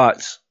 70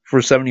 spots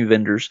for 70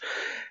 vendors.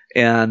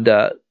 And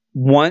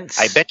once.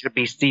 I bet you'll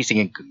be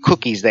seizing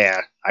cookies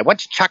there. I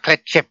want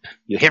chocolate chip.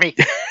 You hear me?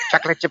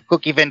 Chocolate chip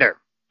cookie vendor.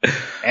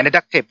 And a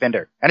duct tape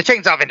vendor. And a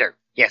chainsaw vendor.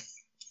 Yes.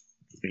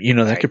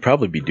 That could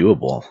probably be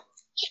doable.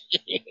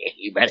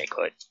 You bet it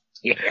could.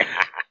 Yeah.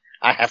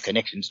 I have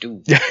connections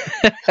too.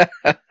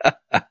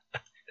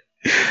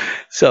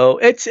 So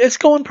it's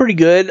going pretty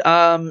good.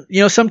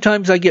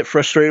 Sometimes I get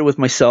frustrated with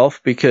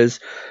myself because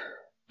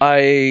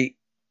we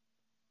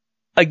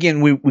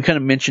kind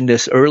of mentioned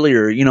this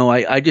earlier.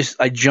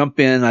 I jump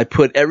in, I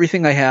put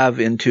everything I have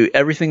into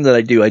everything that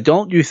I do. I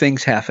don't do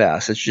things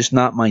half-ass. It's just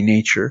not my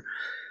nature.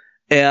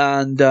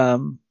 And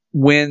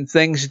when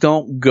things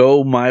don't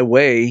go my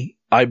way,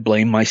 I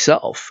blame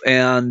myself.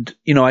 And,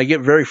 I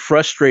get very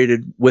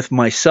frustrated with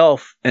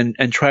myself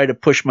and try to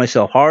push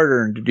myself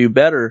harder and to do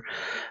better.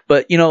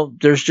 But,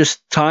 there's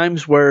just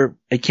times where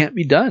it can't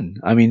be done.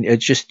 I mean,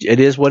 it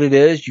is what it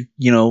is.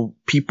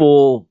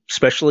 People,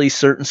 especially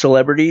certain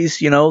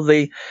celebrities,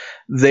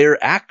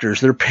 they're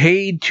actors. They're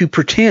paid to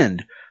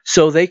pretend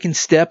so they can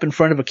step in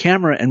front of a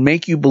camera and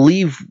make you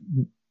believe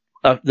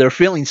they're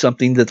feeling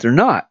something that they're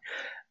not.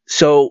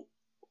 So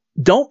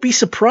don't be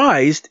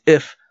surprised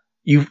if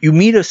you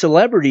meet a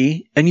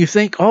celebrity and you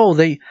think, oh,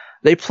 they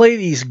play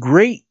these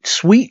great,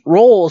 sweet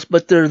roles,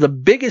 but they're the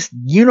biggest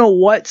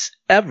you-know-whats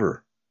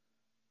ever.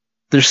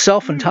 They're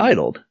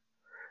self-entitled.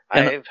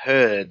 I've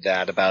heard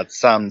that about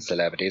some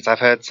celebrities. I've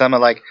heard some are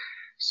like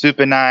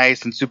super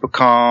nice and super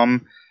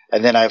calm,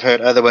 and then I've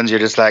heard other ones you're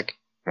just like,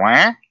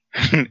 what?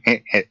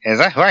 Is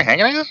that who I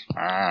hang with?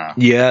 Ah.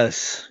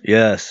 Yes.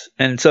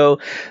 And so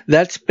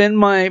that's been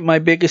my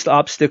biggest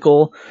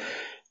obstacle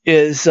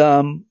is,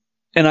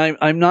 and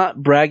I'm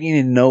not bragging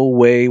in no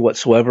way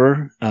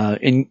whatsoever.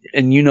 And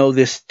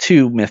this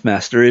too,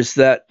 Mythmaster, is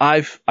that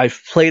I've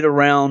played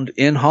around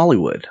in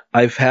Hollywood.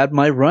 I've had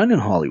my run in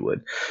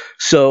Hollywood.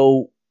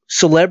 So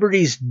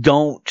celebrities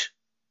don't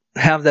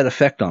have that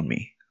effect on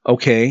me.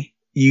 Okay.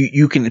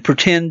 You can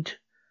pretend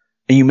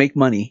and you make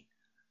money.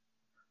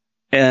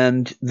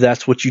 And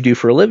that's what you do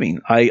for a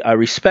living. I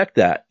respect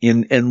that.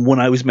 And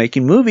when I was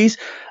making movies,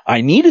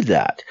 I needed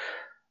that.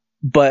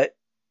 But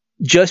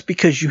just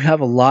because you have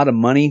a lot of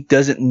money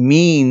doesn't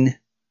mean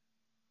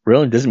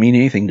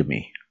anything to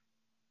me.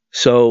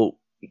 So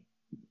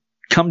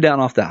come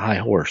down off that high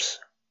horse.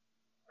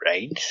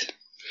 Right.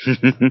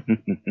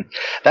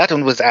 That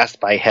one was asked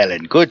by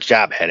Helen. Good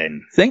job,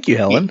 Helen. Thank you,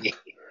 Helen.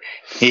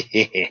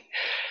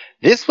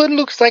 This one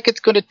looks like it's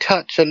going to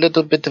touch a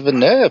little bit of a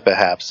nerve,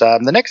 perhaps.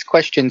 The next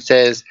question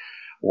says,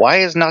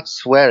 why is not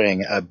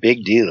swearing a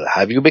big deal?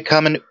 Have you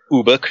become an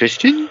uber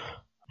Christian?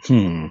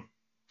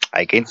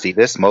 I can see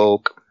the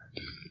smoke.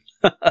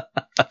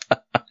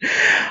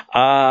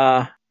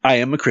 I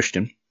am a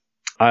Christian.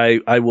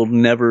 I will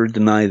never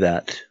deny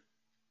that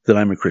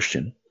I'm a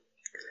Christian.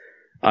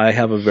 I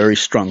have a very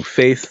strong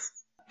faith,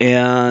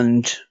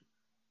 and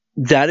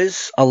that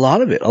is a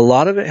lot of it. A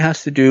lot of it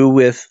has to do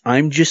with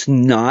I'm just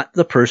not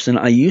the person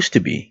I used to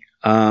be.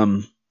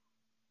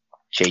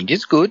 Change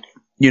is good.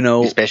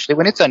 Especially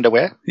when it's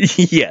underwear.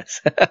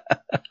 Yes.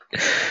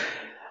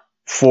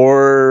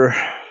 For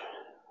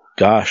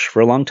a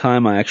long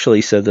time, I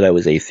actually said that I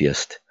was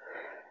atheist.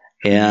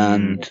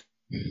 And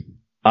the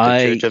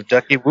Church of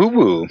Ducky Woo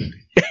Woo.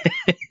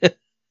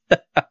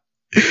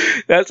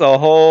 That's a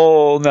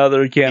whole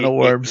nother can of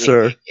worms,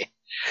 sir.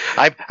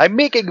 I'm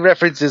making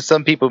references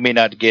some people may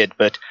not get,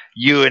 but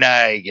you and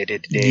I get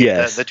it, Dave.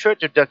 Yes. The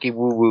Church of Ducky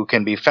Woo Woo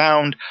can be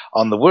found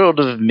on the World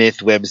of Myth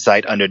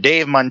website under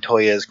Dave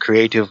Montoya's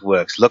creative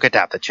works. Look it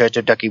up, the Church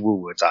of Ducky Woo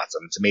Woo. It's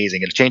awesome. It's amazing.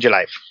 It'll change your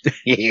life.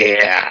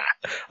 Yeah.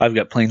 I've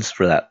got plans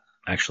for that,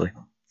 actually.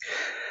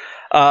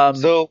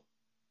 So,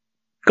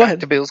 go ahead.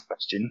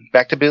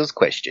 Back to Bill's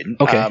question.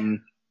 Okay.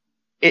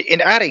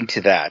 In adding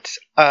to that,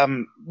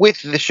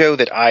 with the show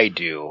that I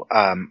do,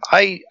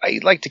 I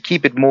like to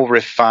keep it more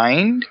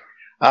refined.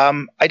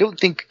 I don't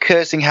think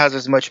cursing has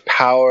as much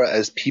power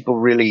as people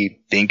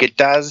really think it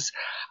does.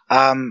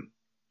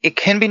 It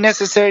can be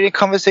necessary in a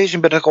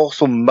conversation, but it can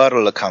also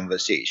muddle a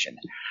conversation.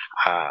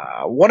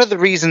 One of the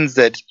reasons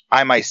that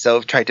I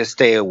myself try to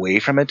stay away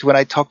from it when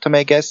I talk to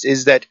my guests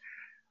is that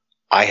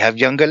I have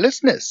younger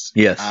listeners.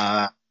 Yes.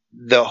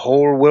 The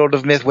whole World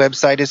of Myth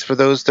website is for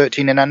those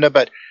 13 and under,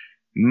 but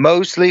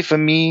mostly for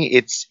me,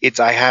 it's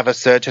I have a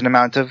certain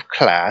amount of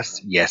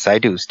class. Yes, I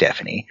do,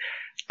 Stephanie.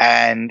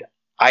 And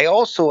I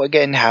also,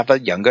 again, have a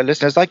younger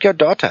listeners like your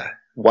daughter,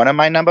 one of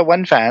my number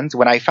one fans.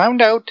 When I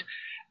found out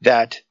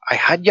that I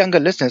had younger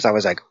listeners, I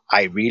was like,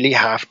 I really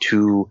have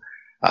to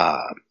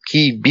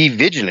be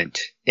vigilant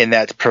in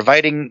that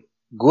providing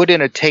good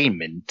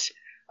entertainment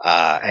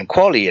and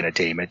quality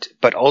entertainment,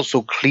 but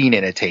also clean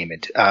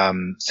entertainment.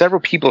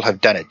 Several people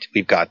have done it.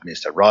 We've got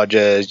Mr.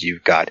 Rogers,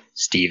 you've got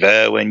Steve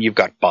Irwin, you've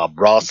got Bob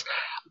Ross,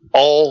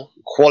 all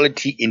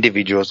quality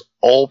individuals,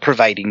 all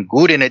providing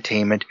good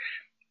entertainment.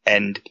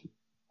 And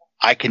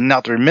I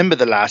cannot remember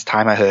the last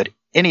time I heard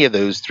any of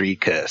those three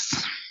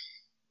curse.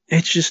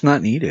 It's just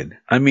not needed.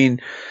 I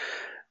mean,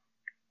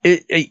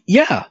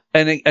 yeah.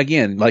 And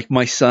again, like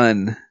my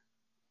son,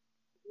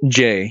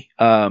 Jay,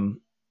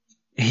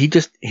 he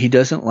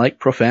doesn't like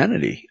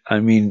profanity. I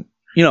mean,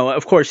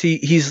 of course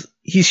he's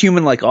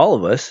human like all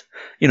of us,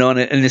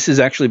 and this has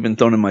actually been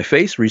thrown in my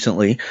face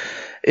recently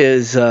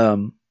is,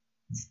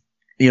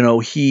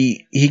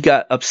 he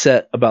got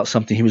upset about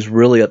something. He was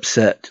really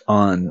upset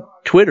on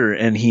Twitter,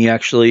 and he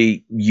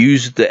actually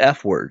used the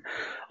F word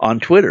on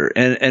Twitter,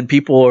 and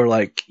people are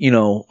like,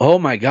 oh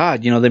my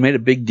God, they made a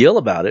big deal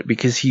about it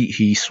because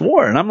he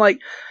swore. And I'm like,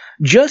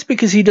 just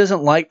because he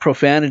doesn't like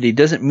profanity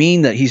doesn't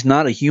mean that he's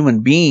not a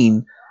human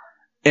being,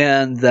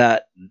 and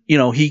that,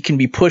 he can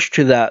be pushed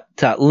to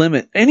that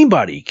limit.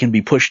 Anybody can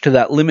be pushed to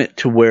that limit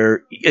to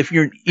where if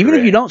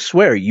you don't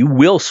swear, you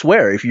will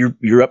swear if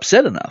you're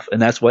upset enough.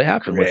 And that's what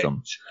happened with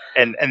him.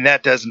 And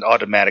that doesn't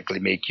automatically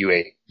make you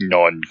a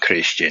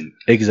non-Christian.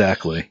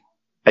 Exactly.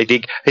 I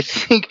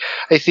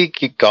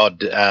think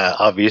God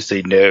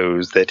obviously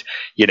knows that,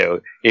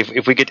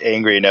 if we get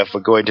angry enough,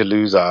 we're going to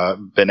lose our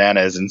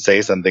bananas and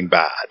say something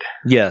bad.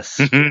 Yes.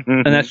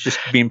 And that's just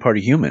being part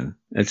of human.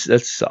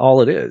 That's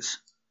all it is.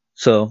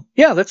 So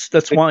yeah,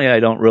 that's why I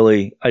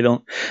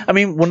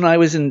mean, when I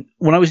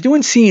was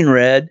doing Seeing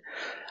Red,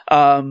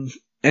 and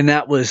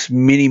that was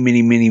many,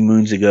 many, many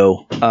moons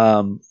ago.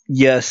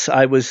 Yes,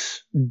 I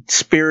was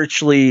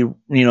spiritually,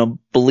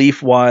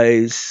 belief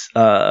wise,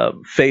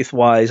 faith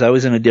wise, I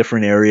was in a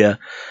different area.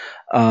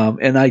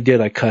 And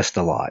I cussed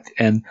a lot.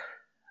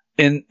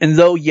 And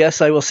though,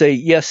 yes, I will say,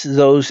 yes,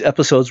 those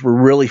episodes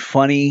were really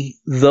funny.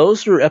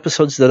 Those are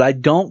episodes that I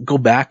don't go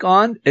back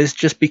on. It's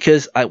just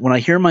because when I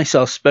hear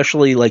myself,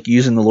 especially like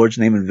using the Lord's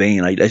name in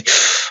vain, I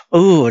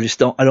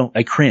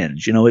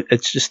cringe.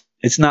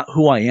 It's not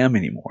who I am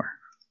anymore.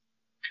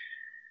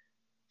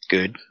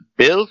 Good.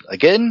 Bill,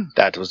 again,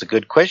 that was a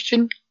good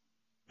question.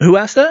 Who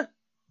asked that?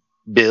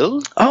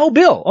 Bill. Oh,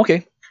 Bill.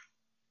 Okay.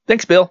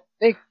 Thanks, Bill.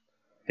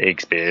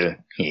 Thanks, Bill.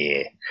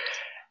 Yeah.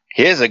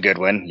 Here's a good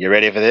one. You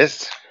ready for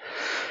this?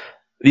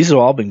 These have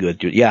all been good,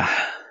 dude. Yeah.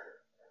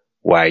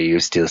 Why are you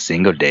still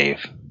single,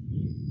 Dave?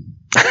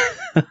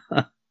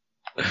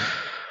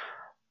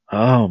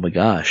 Oh my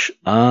gosh.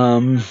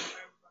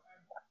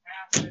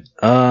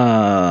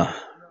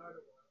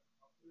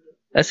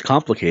 That's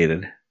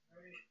complicated.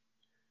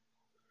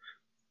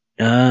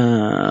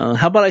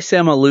 How about I say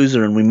I'm a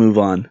loser and we move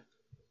on?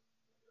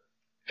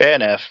 Fair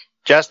enough.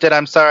 Justin,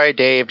 I'm sorry,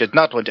 Dave did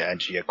not want to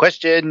answer your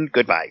question.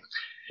 Goodbye.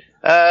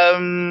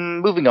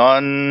 Moving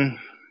on.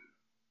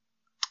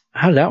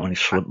 How did that one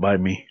slip by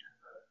me?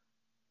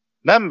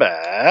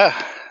 Number.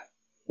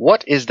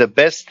 What is the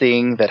best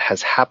thing that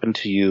has happened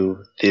to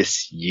you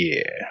this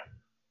year?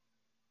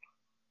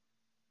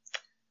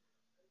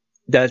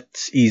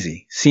 That's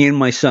easy. Seeing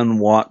my son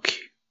walk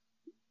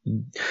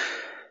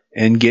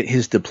and get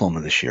his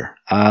diploma this year.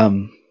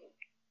 That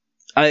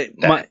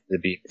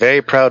would be a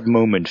very proud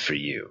moment for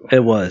you.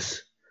 It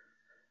was.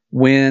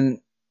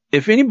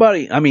 If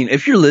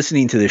you're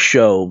listening to this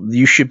show,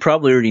 you should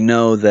probably already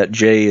know that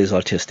Jay is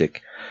autistic.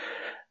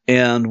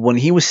 And when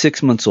he was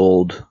 6 months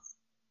old,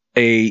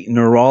 a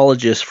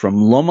neurologist from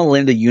Loma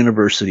Linda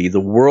University, the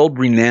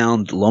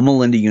world-renowned Loma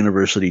Linda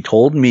University,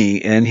 told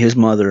me and his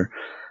mother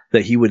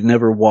that he would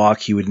never walk,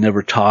 he would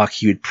never talk,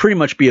 he would pretty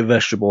much be a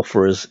vegetable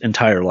for his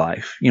entire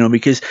life.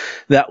 Because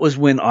that was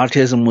when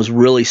autism was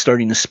really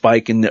starting to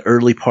spike in the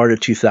early part of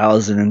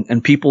 2000,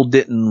 and people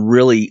didn't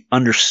really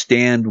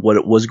understand what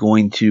it was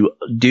going to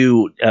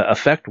do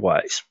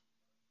effect-wise.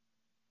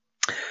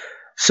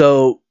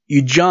 So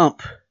you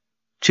jump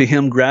to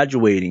him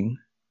graduating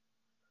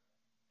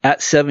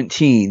at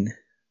 17,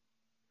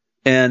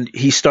 and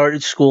he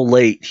started school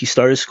late. He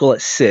started school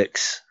at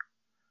 6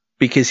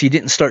 because he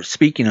didn't start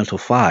speaking until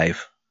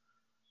 5.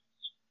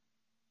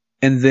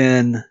 And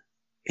then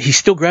he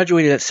still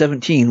graduated at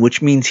 17,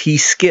 which means he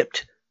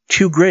skipped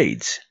 2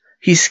 grades.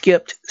 He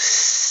skipped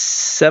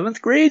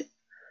 7th grade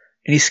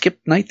and he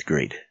skipped 9th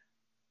grade.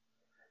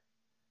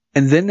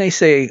 And then they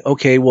say,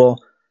 okay,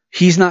 well,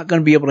 he's not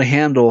going to be able to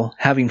handle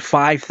having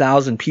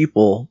 5,000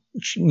 people,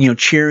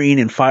 cheering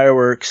and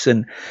fireworks,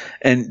 and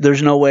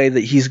there's no way that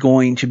he's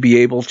going to be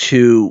able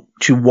to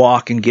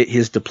walk and get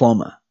his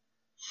diploma.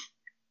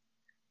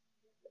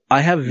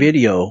 I have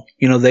video,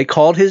 they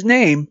called his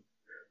name.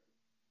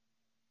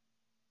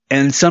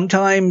 And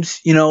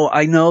sometimes,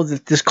 I know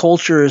that this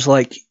culture is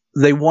like,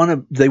 they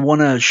want to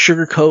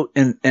sugarcoat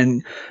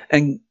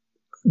and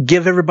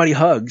give everybody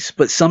hugs,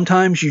 but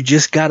sometimes you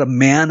just got to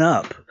man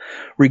up,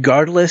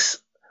 regardless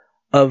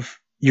of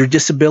your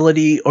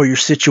disability or your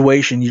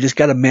situation. You just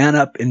got to man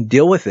up and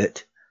deal with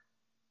it.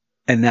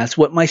 And that's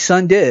what my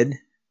son did.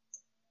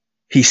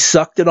 He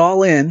sucked it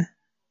all in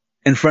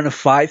front of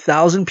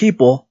 5,000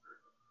 people.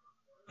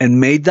 and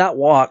made that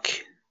walk,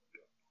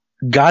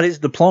 got his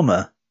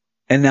diploma,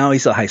 and now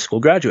he's a high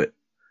school graduate.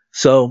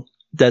 So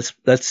that's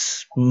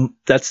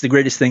the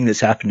greatest thing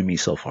that's happened to me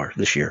so far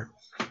this year.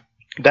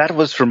 That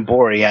was from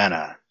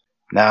Boriana.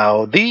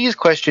 Now, these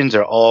questions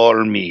are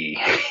all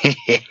me.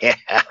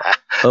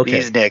 Okay.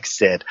 These next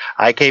set.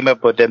 I came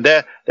up with them.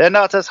 They're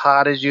not as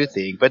hard as you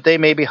think, but they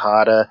may be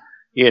harder.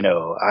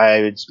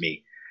 It's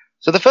me.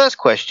 So the first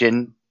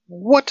question,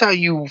 what are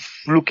you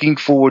looking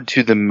forward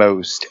to the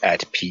most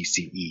at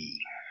PCE?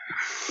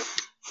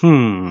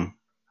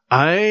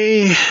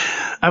 I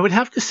would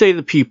have to say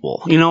the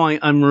people.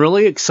 I'm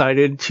really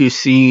excited to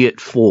see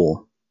it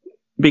full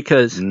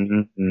because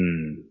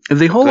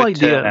the whole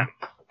idea.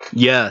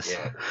 Yes.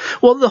 Yeah.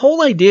 Well, the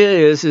whole idea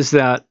is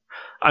that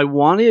I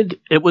wanted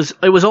it was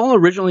all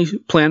originally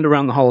planned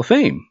around the Hall of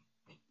Fame,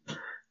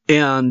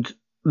 and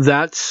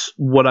that's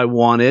what I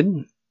wanted.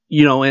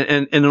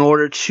 And in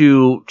order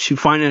to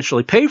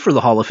financially pay for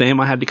the Hall of Fame,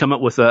 I had to come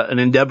up with an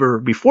endeavor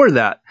before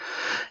that.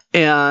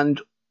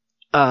 And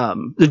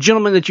the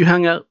gentleman that you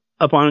hung up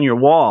on your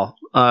wall,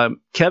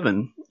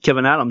 Kevin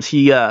Adams,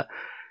 he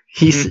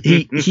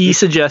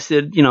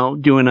suggested,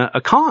 doing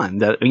a con.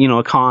 That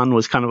a con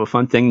was kind of a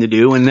fun thing to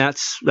do, and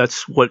that's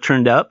what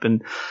turned up.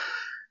 And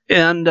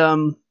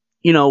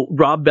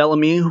Rob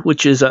Bellamy,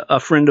 which is a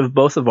friend of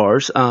both of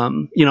ours,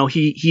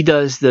 he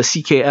does the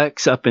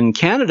CKX up in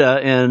Canada,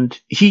 and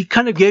he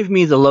kind of gave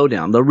me the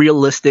lowdown, the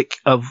realistic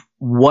of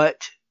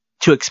what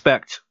to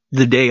expect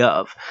the day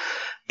of.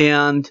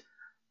 And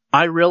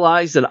I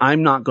realized that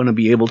I'm not going to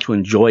be able to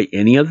enjoy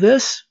any of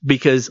this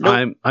because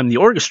I'm the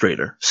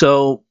orchestrator.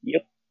 So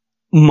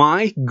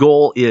my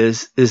goal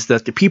is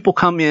that the people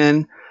come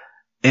in,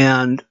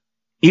 and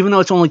even though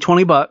it's only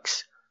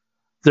 $20,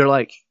 they're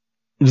like,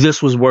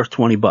 this was worth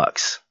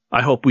 $20.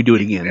 I hope we do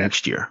it again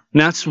next year.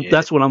 And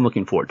that's what I'm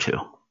looking forward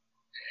to.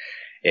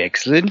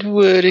 Excellent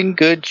wording.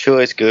 Good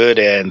choice. Good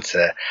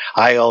answer.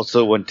 I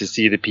also want to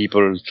see the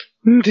people,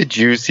 the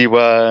juicy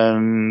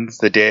ones,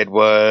 the dead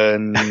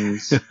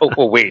ones.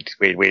 Wait.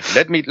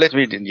 Let me.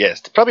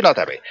 Yes, probably not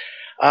that way.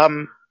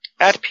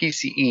 At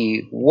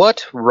PCE,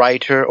 what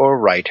writer or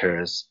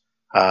writers,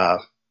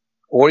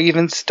 or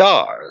even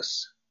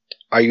stars,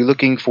 are you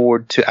looking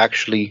forward to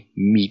actually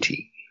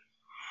meeting?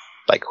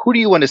 Like, who do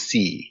you want to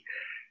see?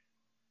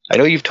 I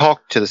know you've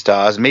talked to the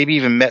stars, maybe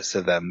even met some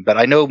of them, but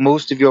I know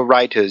most of your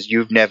writers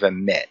you've never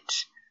met.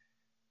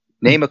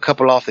 Name a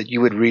couple off that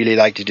you would really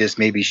like to just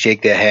maybe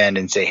shake their hand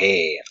and say,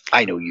 hey,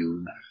 I know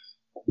you.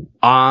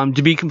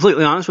 To be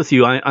completely honest with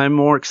you, I'm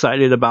more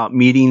excited about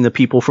meeting the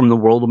people from the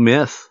world of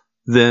myth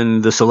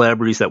than the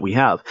celebrities that we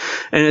have.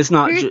 And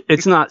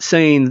it's not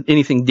saying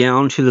anything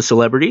down to the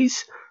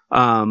celebrities.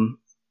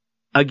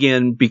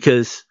 Again,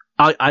 because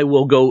I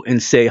will go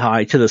and say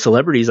hi to the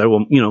celebrities. I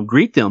will,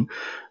 greet them,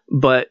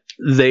 but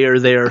they are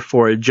there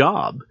for a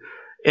job.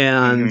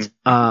 And,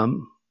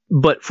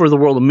 but for the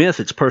world of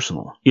myth, it's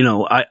personal.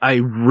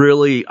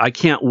 I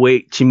can't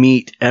wait to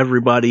meet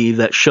everybody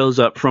that shows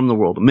up from the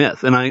world of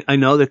myth. And I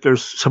know that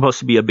there's supposed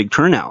to be a big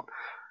turnout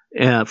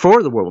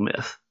for the world of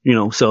myth,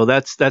 so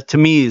that to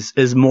me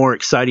is more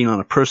exciting on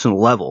a personal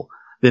level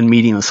than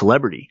meeting a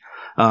celebrity.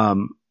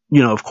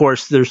 Of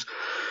course there's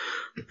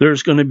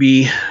going to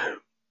be,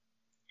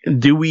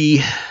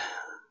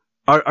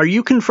 are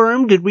you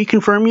confirmed? Did we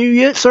confirm you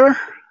yet, sir?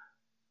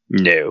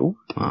 No,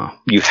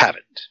 you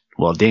haven't.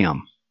 Well,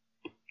 damn.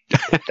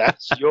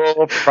 That's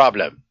your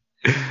problem.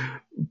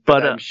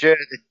 But I'm sure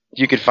that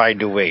you could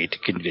find a way to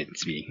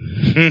convince me.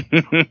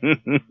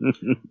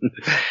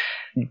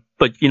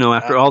 But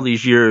after all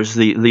these years,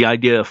 the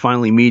idea of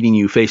finally meeting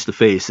you face to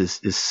face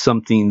is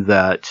something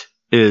that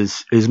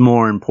is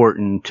more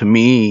important to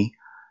me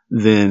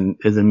than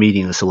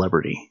meeting a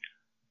celebrity.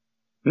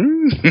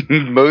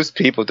 Most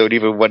people don't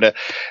even want to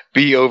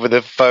be over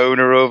the phone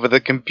or over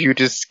the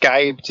computer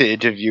Skype to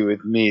interview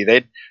with me.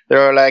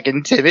 They're like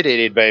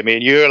intimidated by me,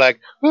 and you're like,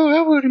 oh,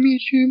 I want to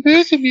meet you in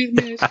person, you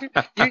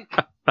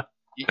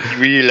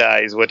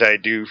realize what I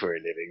do for a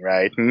living,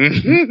 right?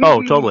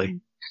 Oh,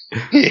 totally.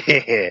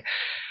 Yeah.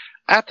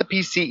 At the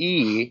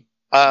PCE,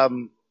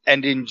 and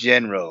in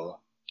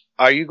general,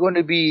 are you going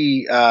to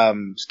be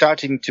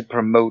starting to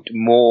promote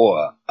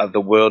more of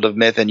the world of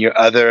myth and your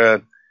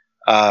other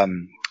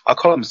I'll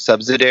call them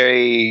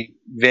subsidiary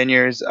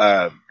venues.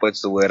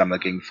 What's the word I'm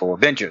looking for?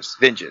 Ventures.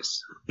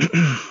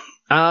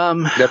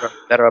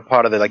 That are a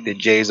part of the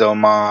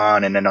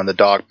Jazomon, and then on the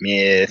Dark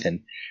Myth.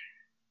 And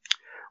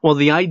well,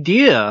 the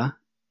idea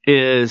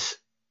is,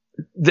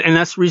 and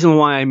that's the reason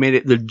why I made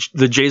it the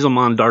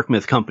Jazomon Dark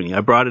Myth Company.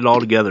 I brought it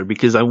all together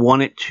because I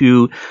want it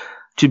to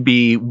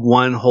be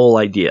one whole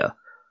idea.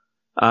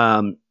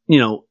 And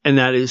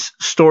that is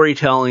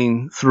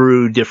storytelling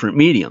through different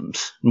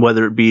mediums,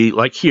 whether it be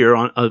like here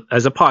on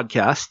as a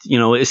podcast.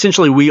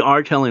 Essentially we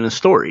are telling a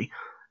story,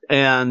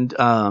 and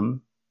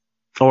in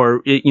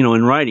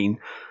writing.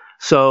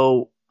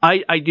 So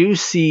I do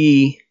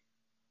see.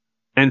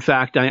 In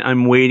fact,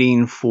 I'm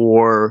waiting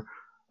for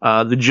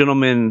the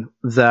gentleman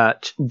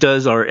that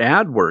does our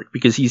ad work,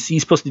 because he's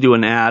supposed to do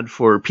an ad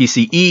for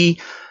PCE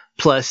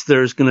Plus,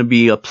 there's going to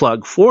be a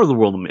plug for the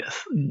World of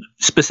Myth,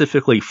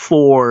 specifically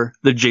for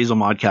the Jazel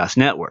Modcast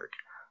Network.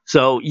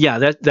 So, yeah,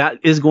 that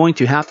is going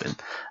to happen.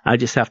 I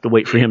just have to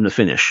wait for him to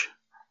finish.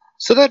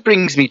 So that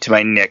brings me to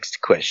my next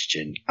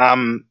question.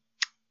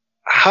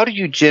 How do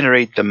you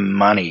generate the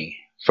money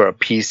for a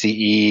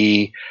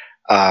PCE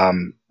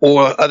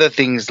or other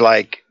things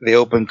like the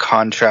open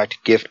contract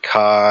gift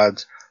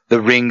cards,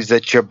 the rings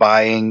that you're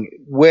buying?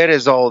 Where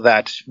is all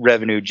that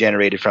revenue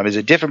generated from? Is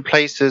it different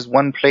places,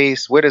 one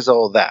place? Where does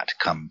all that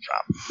come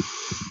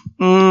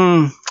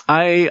from?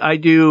 I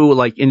do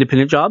like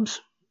independent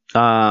jobs.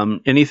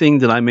 Anything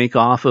that I make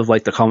off of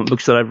like the comic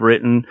books that I've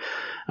written,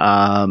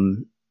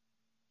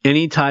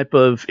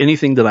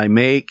 anything that I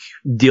make,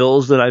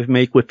 deals that I've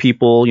make with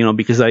people,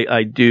 because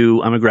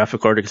I'm a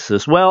graphic artist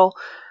as well.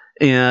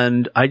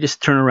 And I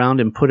just turn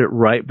around and put it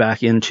right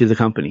back into the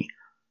company.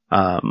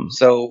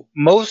 So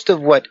most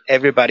of what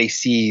everybody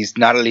sees,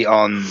 not only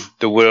on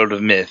the World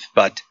of Myth,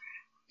 but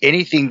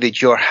anything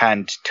that your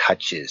hand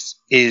touches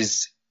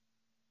is,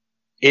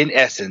 in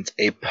essence,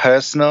 a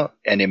personal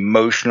and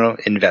emotional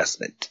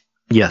investment.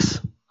 Yes,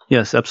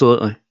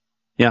 absolutely.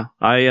 Yeah,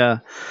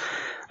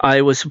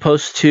 we were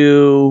supposed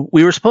to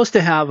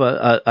have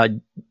I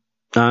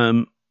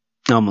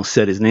almost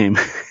said his name.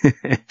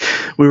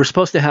 We were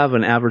supposed to have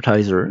an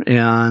advertiser,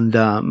 and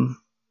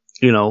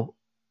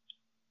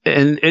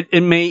and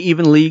it may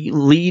even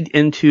lead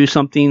into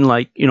something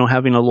like,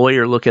 having a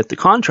lawyer look at the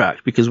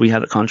contract, because we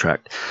had a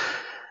contract.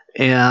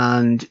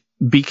 And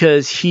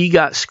because he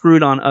got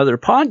screwed on other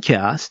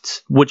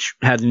podcasts, which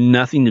had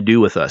nothing to do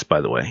with us, by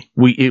the way.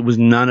 It was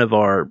none of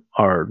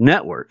our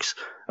networks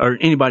or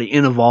anybody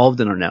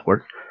involved in our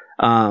network.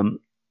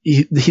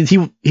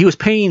 He was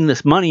paying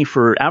this money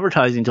for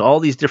advertising to all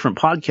these different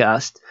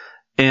podcasts,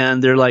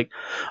 and they're like,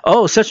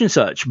 oh, such and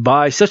such,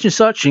 buy such and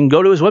such and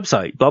go to his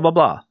website, blah, blah,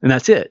 blah. And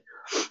that's it.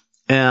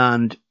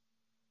 And,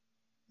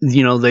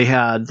 they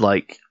had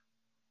like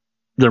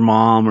their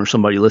mom or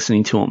somebody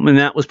listening to them, and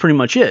that was pretty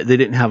much it. They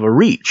didn't have a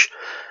reach.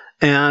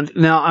 And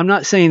now I'm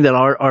not saying that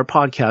our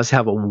podcasts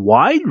have a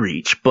wide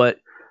reach, but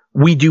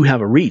we do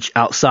have a reach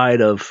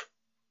outside of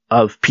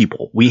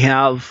people. We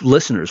have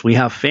listeners, we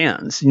have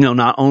fans,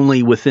 not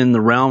only within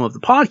the realm of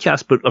the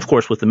podcast, but of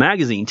course with the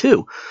magazine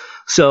too.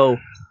 So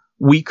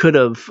we could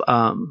have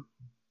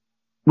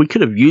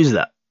used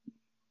that.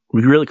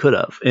 We really could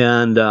have.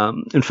 And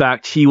in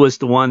fact, he was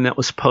the one that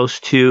was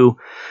supposed to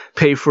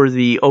pay for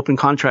the Open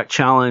Contract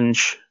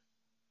Challenge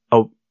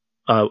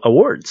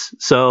awards.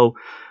 So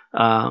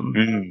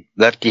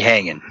left you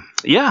hanging.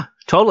 Yeah,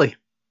 totally.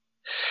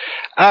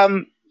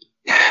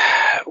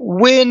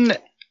 When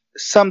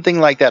something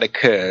like that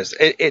occurs,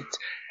 and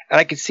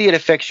I can see it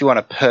affects you on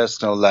a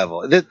personal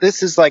level.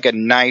 This is like a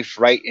knife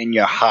right in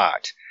your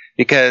heart,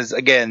 because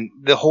again,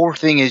 the whole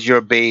thing is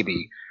your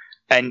baby,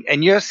 and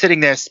you're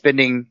sitting there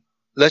spending,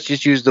 let's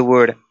just use the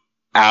word,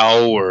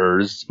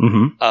 hours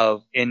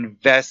of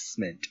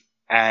investment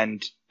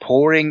and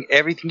pouring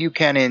everything you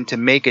can in to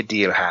make a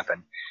deal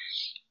happen.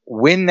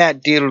 When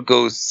that deal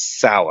goes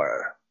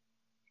sour,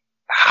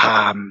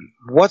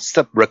 what's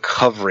the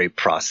recovery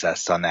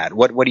process on that?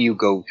 What do you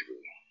go through?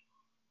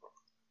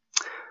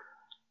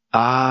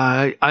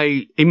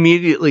 I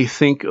immediately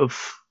think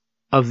of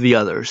the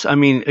others. I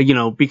mean,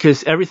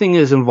 because everything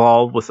is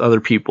involved with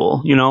other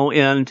people,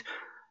 and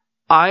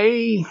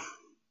I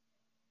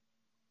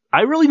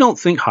really don't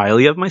think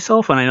highly of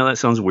myself, and I know that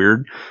sounds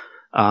weird,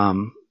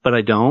 but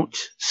I don't.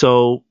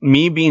 So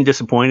me being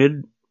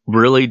disappointed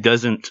really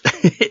doesn't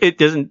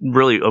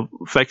really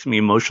affect me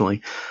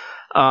emotionally.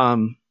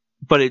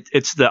 But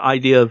it's the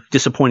idea of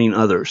disappointing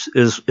others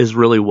is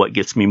really what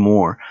gets me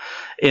more.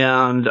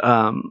 And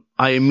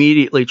I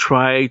immediately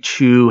try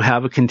to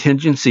have a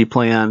contingency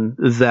plan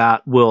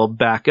that will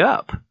back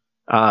up,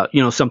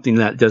 something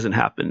that doesn't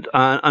happen.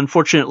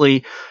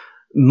 Unfortunately,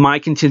 my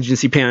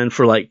contingency plan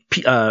for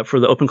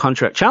the Open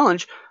Contract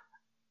Challenge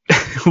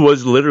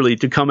was literally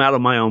to come out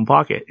of my own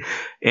pocket,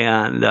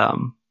 and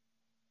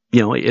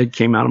it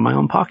came out of my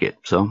own pocket.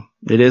 So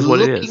it is what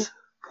it is.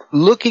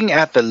 Looking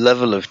at the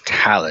level of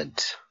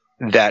talent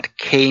that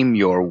came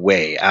your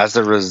way as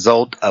a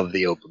result of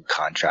the Open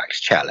Contracts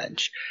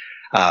Challenge,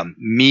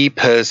 me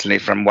personally,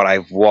 from what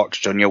I've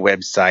watched on your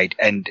website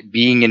and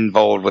being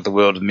involved with the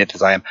World of Myth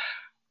as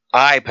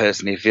I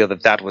personally feel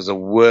that was a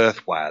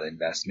worthwhile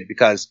investment,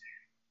 because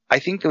I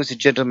think there was a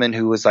gentleman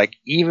who was like,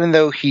 even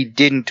though he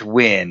didn't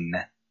win,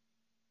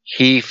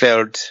 he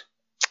felt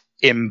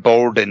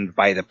emboldened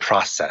by the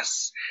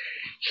process.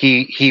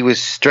 He was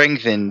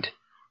strengthened,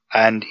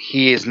 and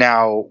he is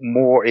now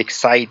more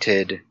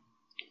excited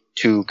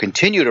to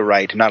continue to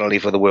write, not only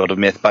for the World of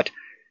Myth, but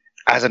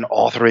as an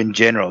author in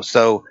general.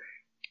 So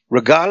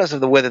regardless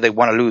of whether they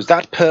want to lose,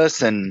 that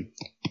person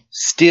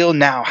still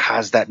now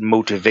has that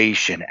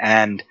motivation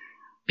and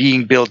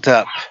being built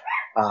up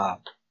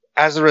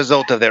as a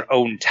result of their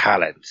own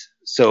talent.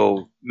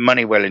 So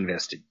money well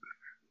invested.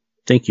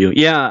 Thank you.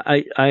 Yeah,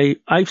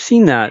 I've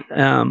seen that.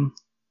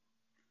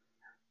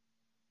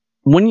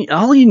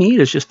 All you need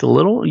is just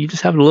you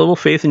just have a little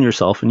faith in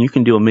yourself, and you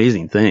can do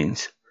amazing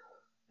things.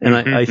 And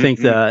I think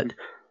that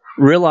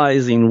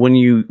realizing when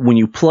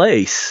you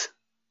place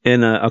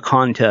in a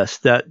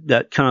contest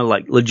that kind of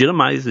like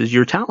legitimizes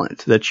your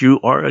talent, that you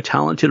are a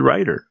talented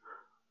writer.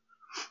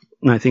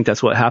 And I think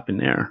that's what happened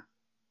there.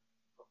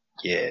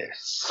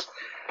 Yes.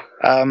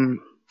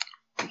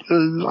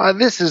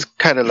 This is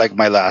kind of like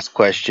my last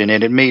question,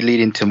 and it may lead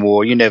into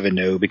more. You never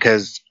know,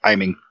 because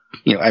I'm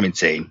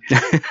insane.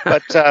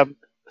 But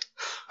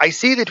I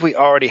see that we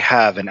already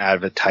have an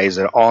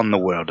advertiser on the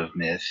World of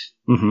Myth.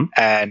 Mm-hmm.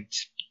 And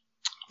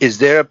is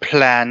there a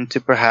plan to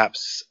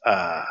perhaps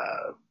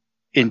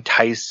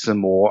entice some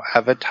more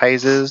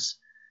advertisers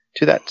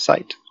to that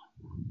site?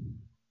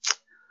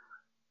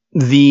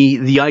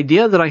 The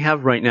idea that I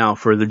have right now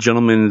for the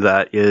gentleman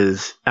that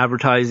is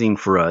advertising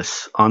for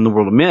us on the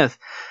World of Myth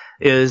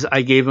is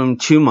I gave him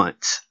 2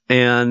 months,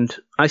 and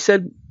I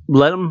said,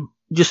 let him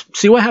just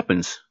see what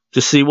happens.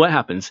 Just see what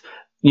happens,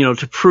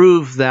 to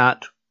prove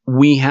that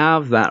we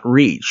have that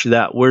reach,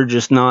 that we're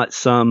just not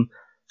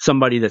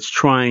somebody that's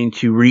trying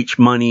to reach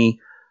money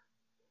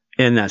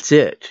and that's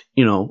it,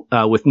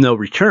 with no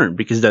return,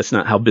 because that's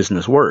not how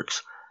business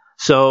works.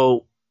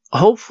 So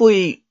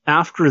hopefully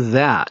after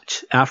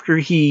that, after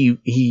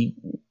he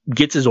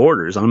gets his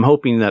orders, I'm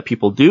hoping that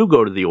people do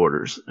go to the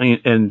orders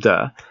and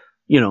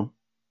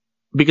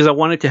because I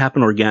want it to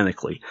happen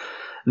organically,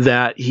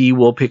 that he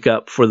will pick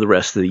up for the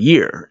rest of the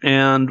year.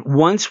 And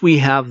once we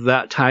have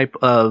that type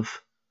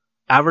of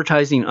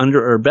advertising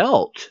under our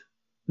belt,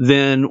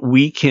 then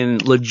we can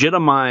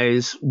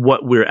legitimize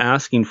what we're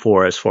asking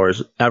for as far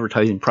as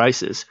advertising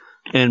prices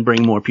and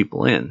bring more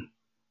people in.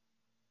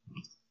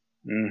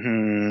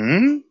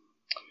 Mm-hmm.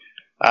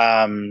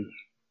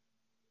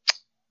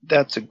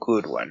 That's a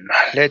good one.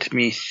 Let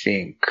me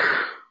think.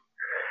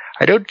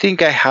 I don't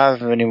think I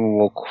have any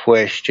more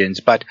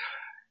questions, but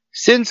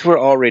since we're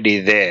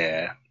already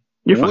there,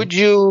 would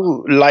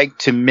you like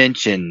to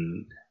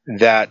mention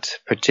that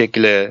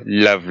particular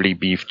lovely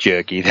beef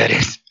jerky that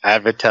is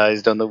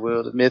advertised on the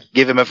World of Myth?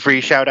 Give him a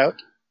free shout out.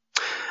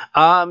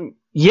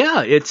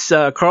 Yeah, it's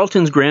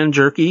Carlton's Grand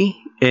Jerky,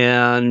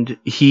 and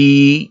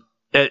we've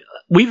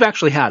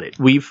actually had it.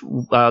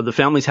 The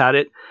family's had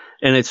it,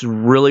 and it's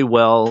really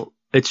well.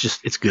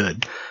 It's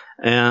good.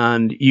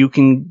 And you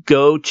can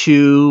go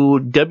to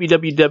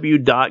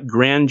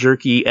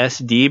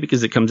www.grandjerkysd,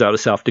 because it comes out of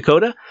South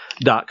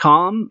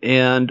Dakota.com,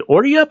 and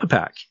order you up a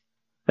pack.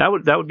 That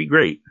would be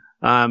great.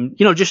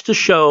 Just to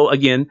show,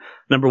 again,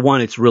 number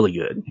one, it's really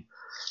good.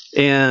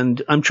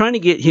 And I'm trying to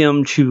get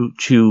him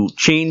to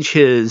change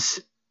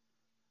his,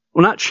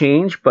 well, not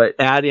change, but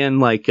add in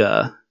like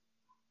a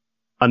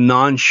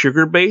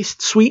non-sugar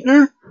based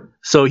sweetener,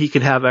 so he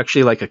could have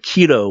actually like a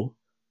keto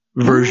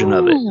version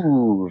of it.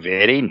 Ooh,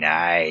 very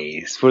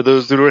nice. For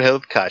those who are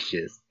health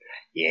cautious.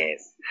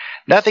 Yes.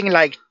 Nothing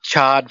like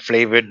charred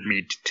flavored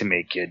meat to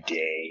make your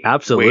day.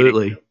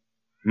 Absolutely.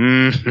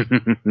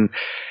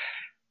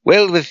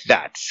 Well, with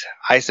that,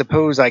 I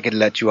suppose I could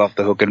let you off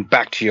the hook and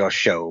back to your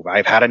show.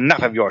 I've had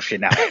enough of your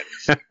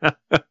shenanigans.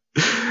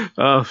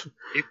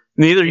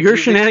 Neither your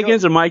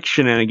shenanigans or my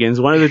shenanigans.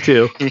 One of the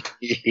two.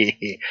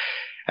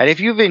 And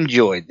if you've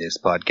enjoyed this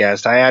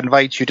podcast, I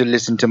invite you to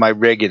listen to my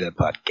regular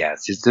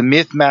podcast. It's the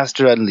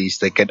Mythmaster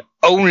Unleashed, that can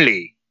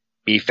only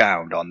be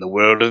found on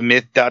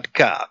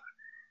theworldofmyth.com.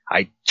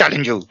 I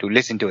challenge you to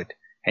listen to it.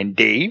 And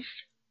Dave,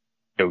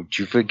 don't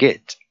you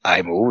forget,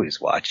 I'm always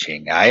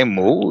watching. I'm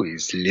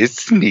always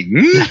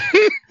listening.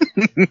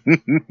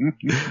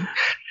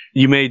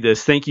 You made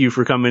this. Thank you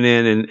for coming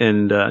in.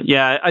 And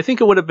yeah, I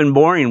think it would have been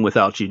boring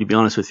without you, to be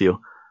honest with you.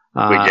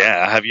 But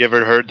yeah, have you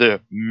ever heard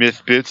the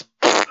myth bits?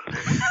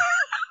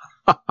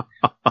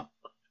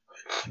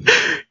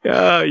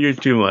 You're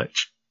too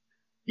much.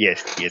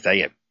 Yes,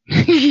 I am.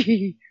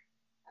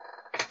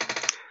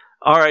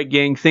 All right,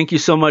 gang. Thank you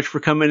so much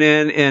for coming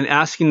in and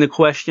asking the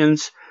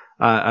questions.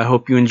 I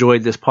hope you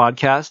enjoyed this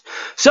podcast.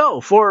 So,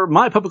 for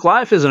My Public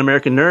Life as an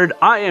American Nerd,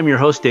 I am your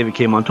host, David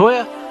K.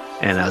 Montoya.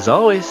 And as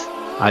always,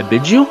 I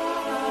bid you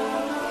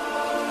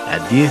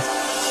adieu.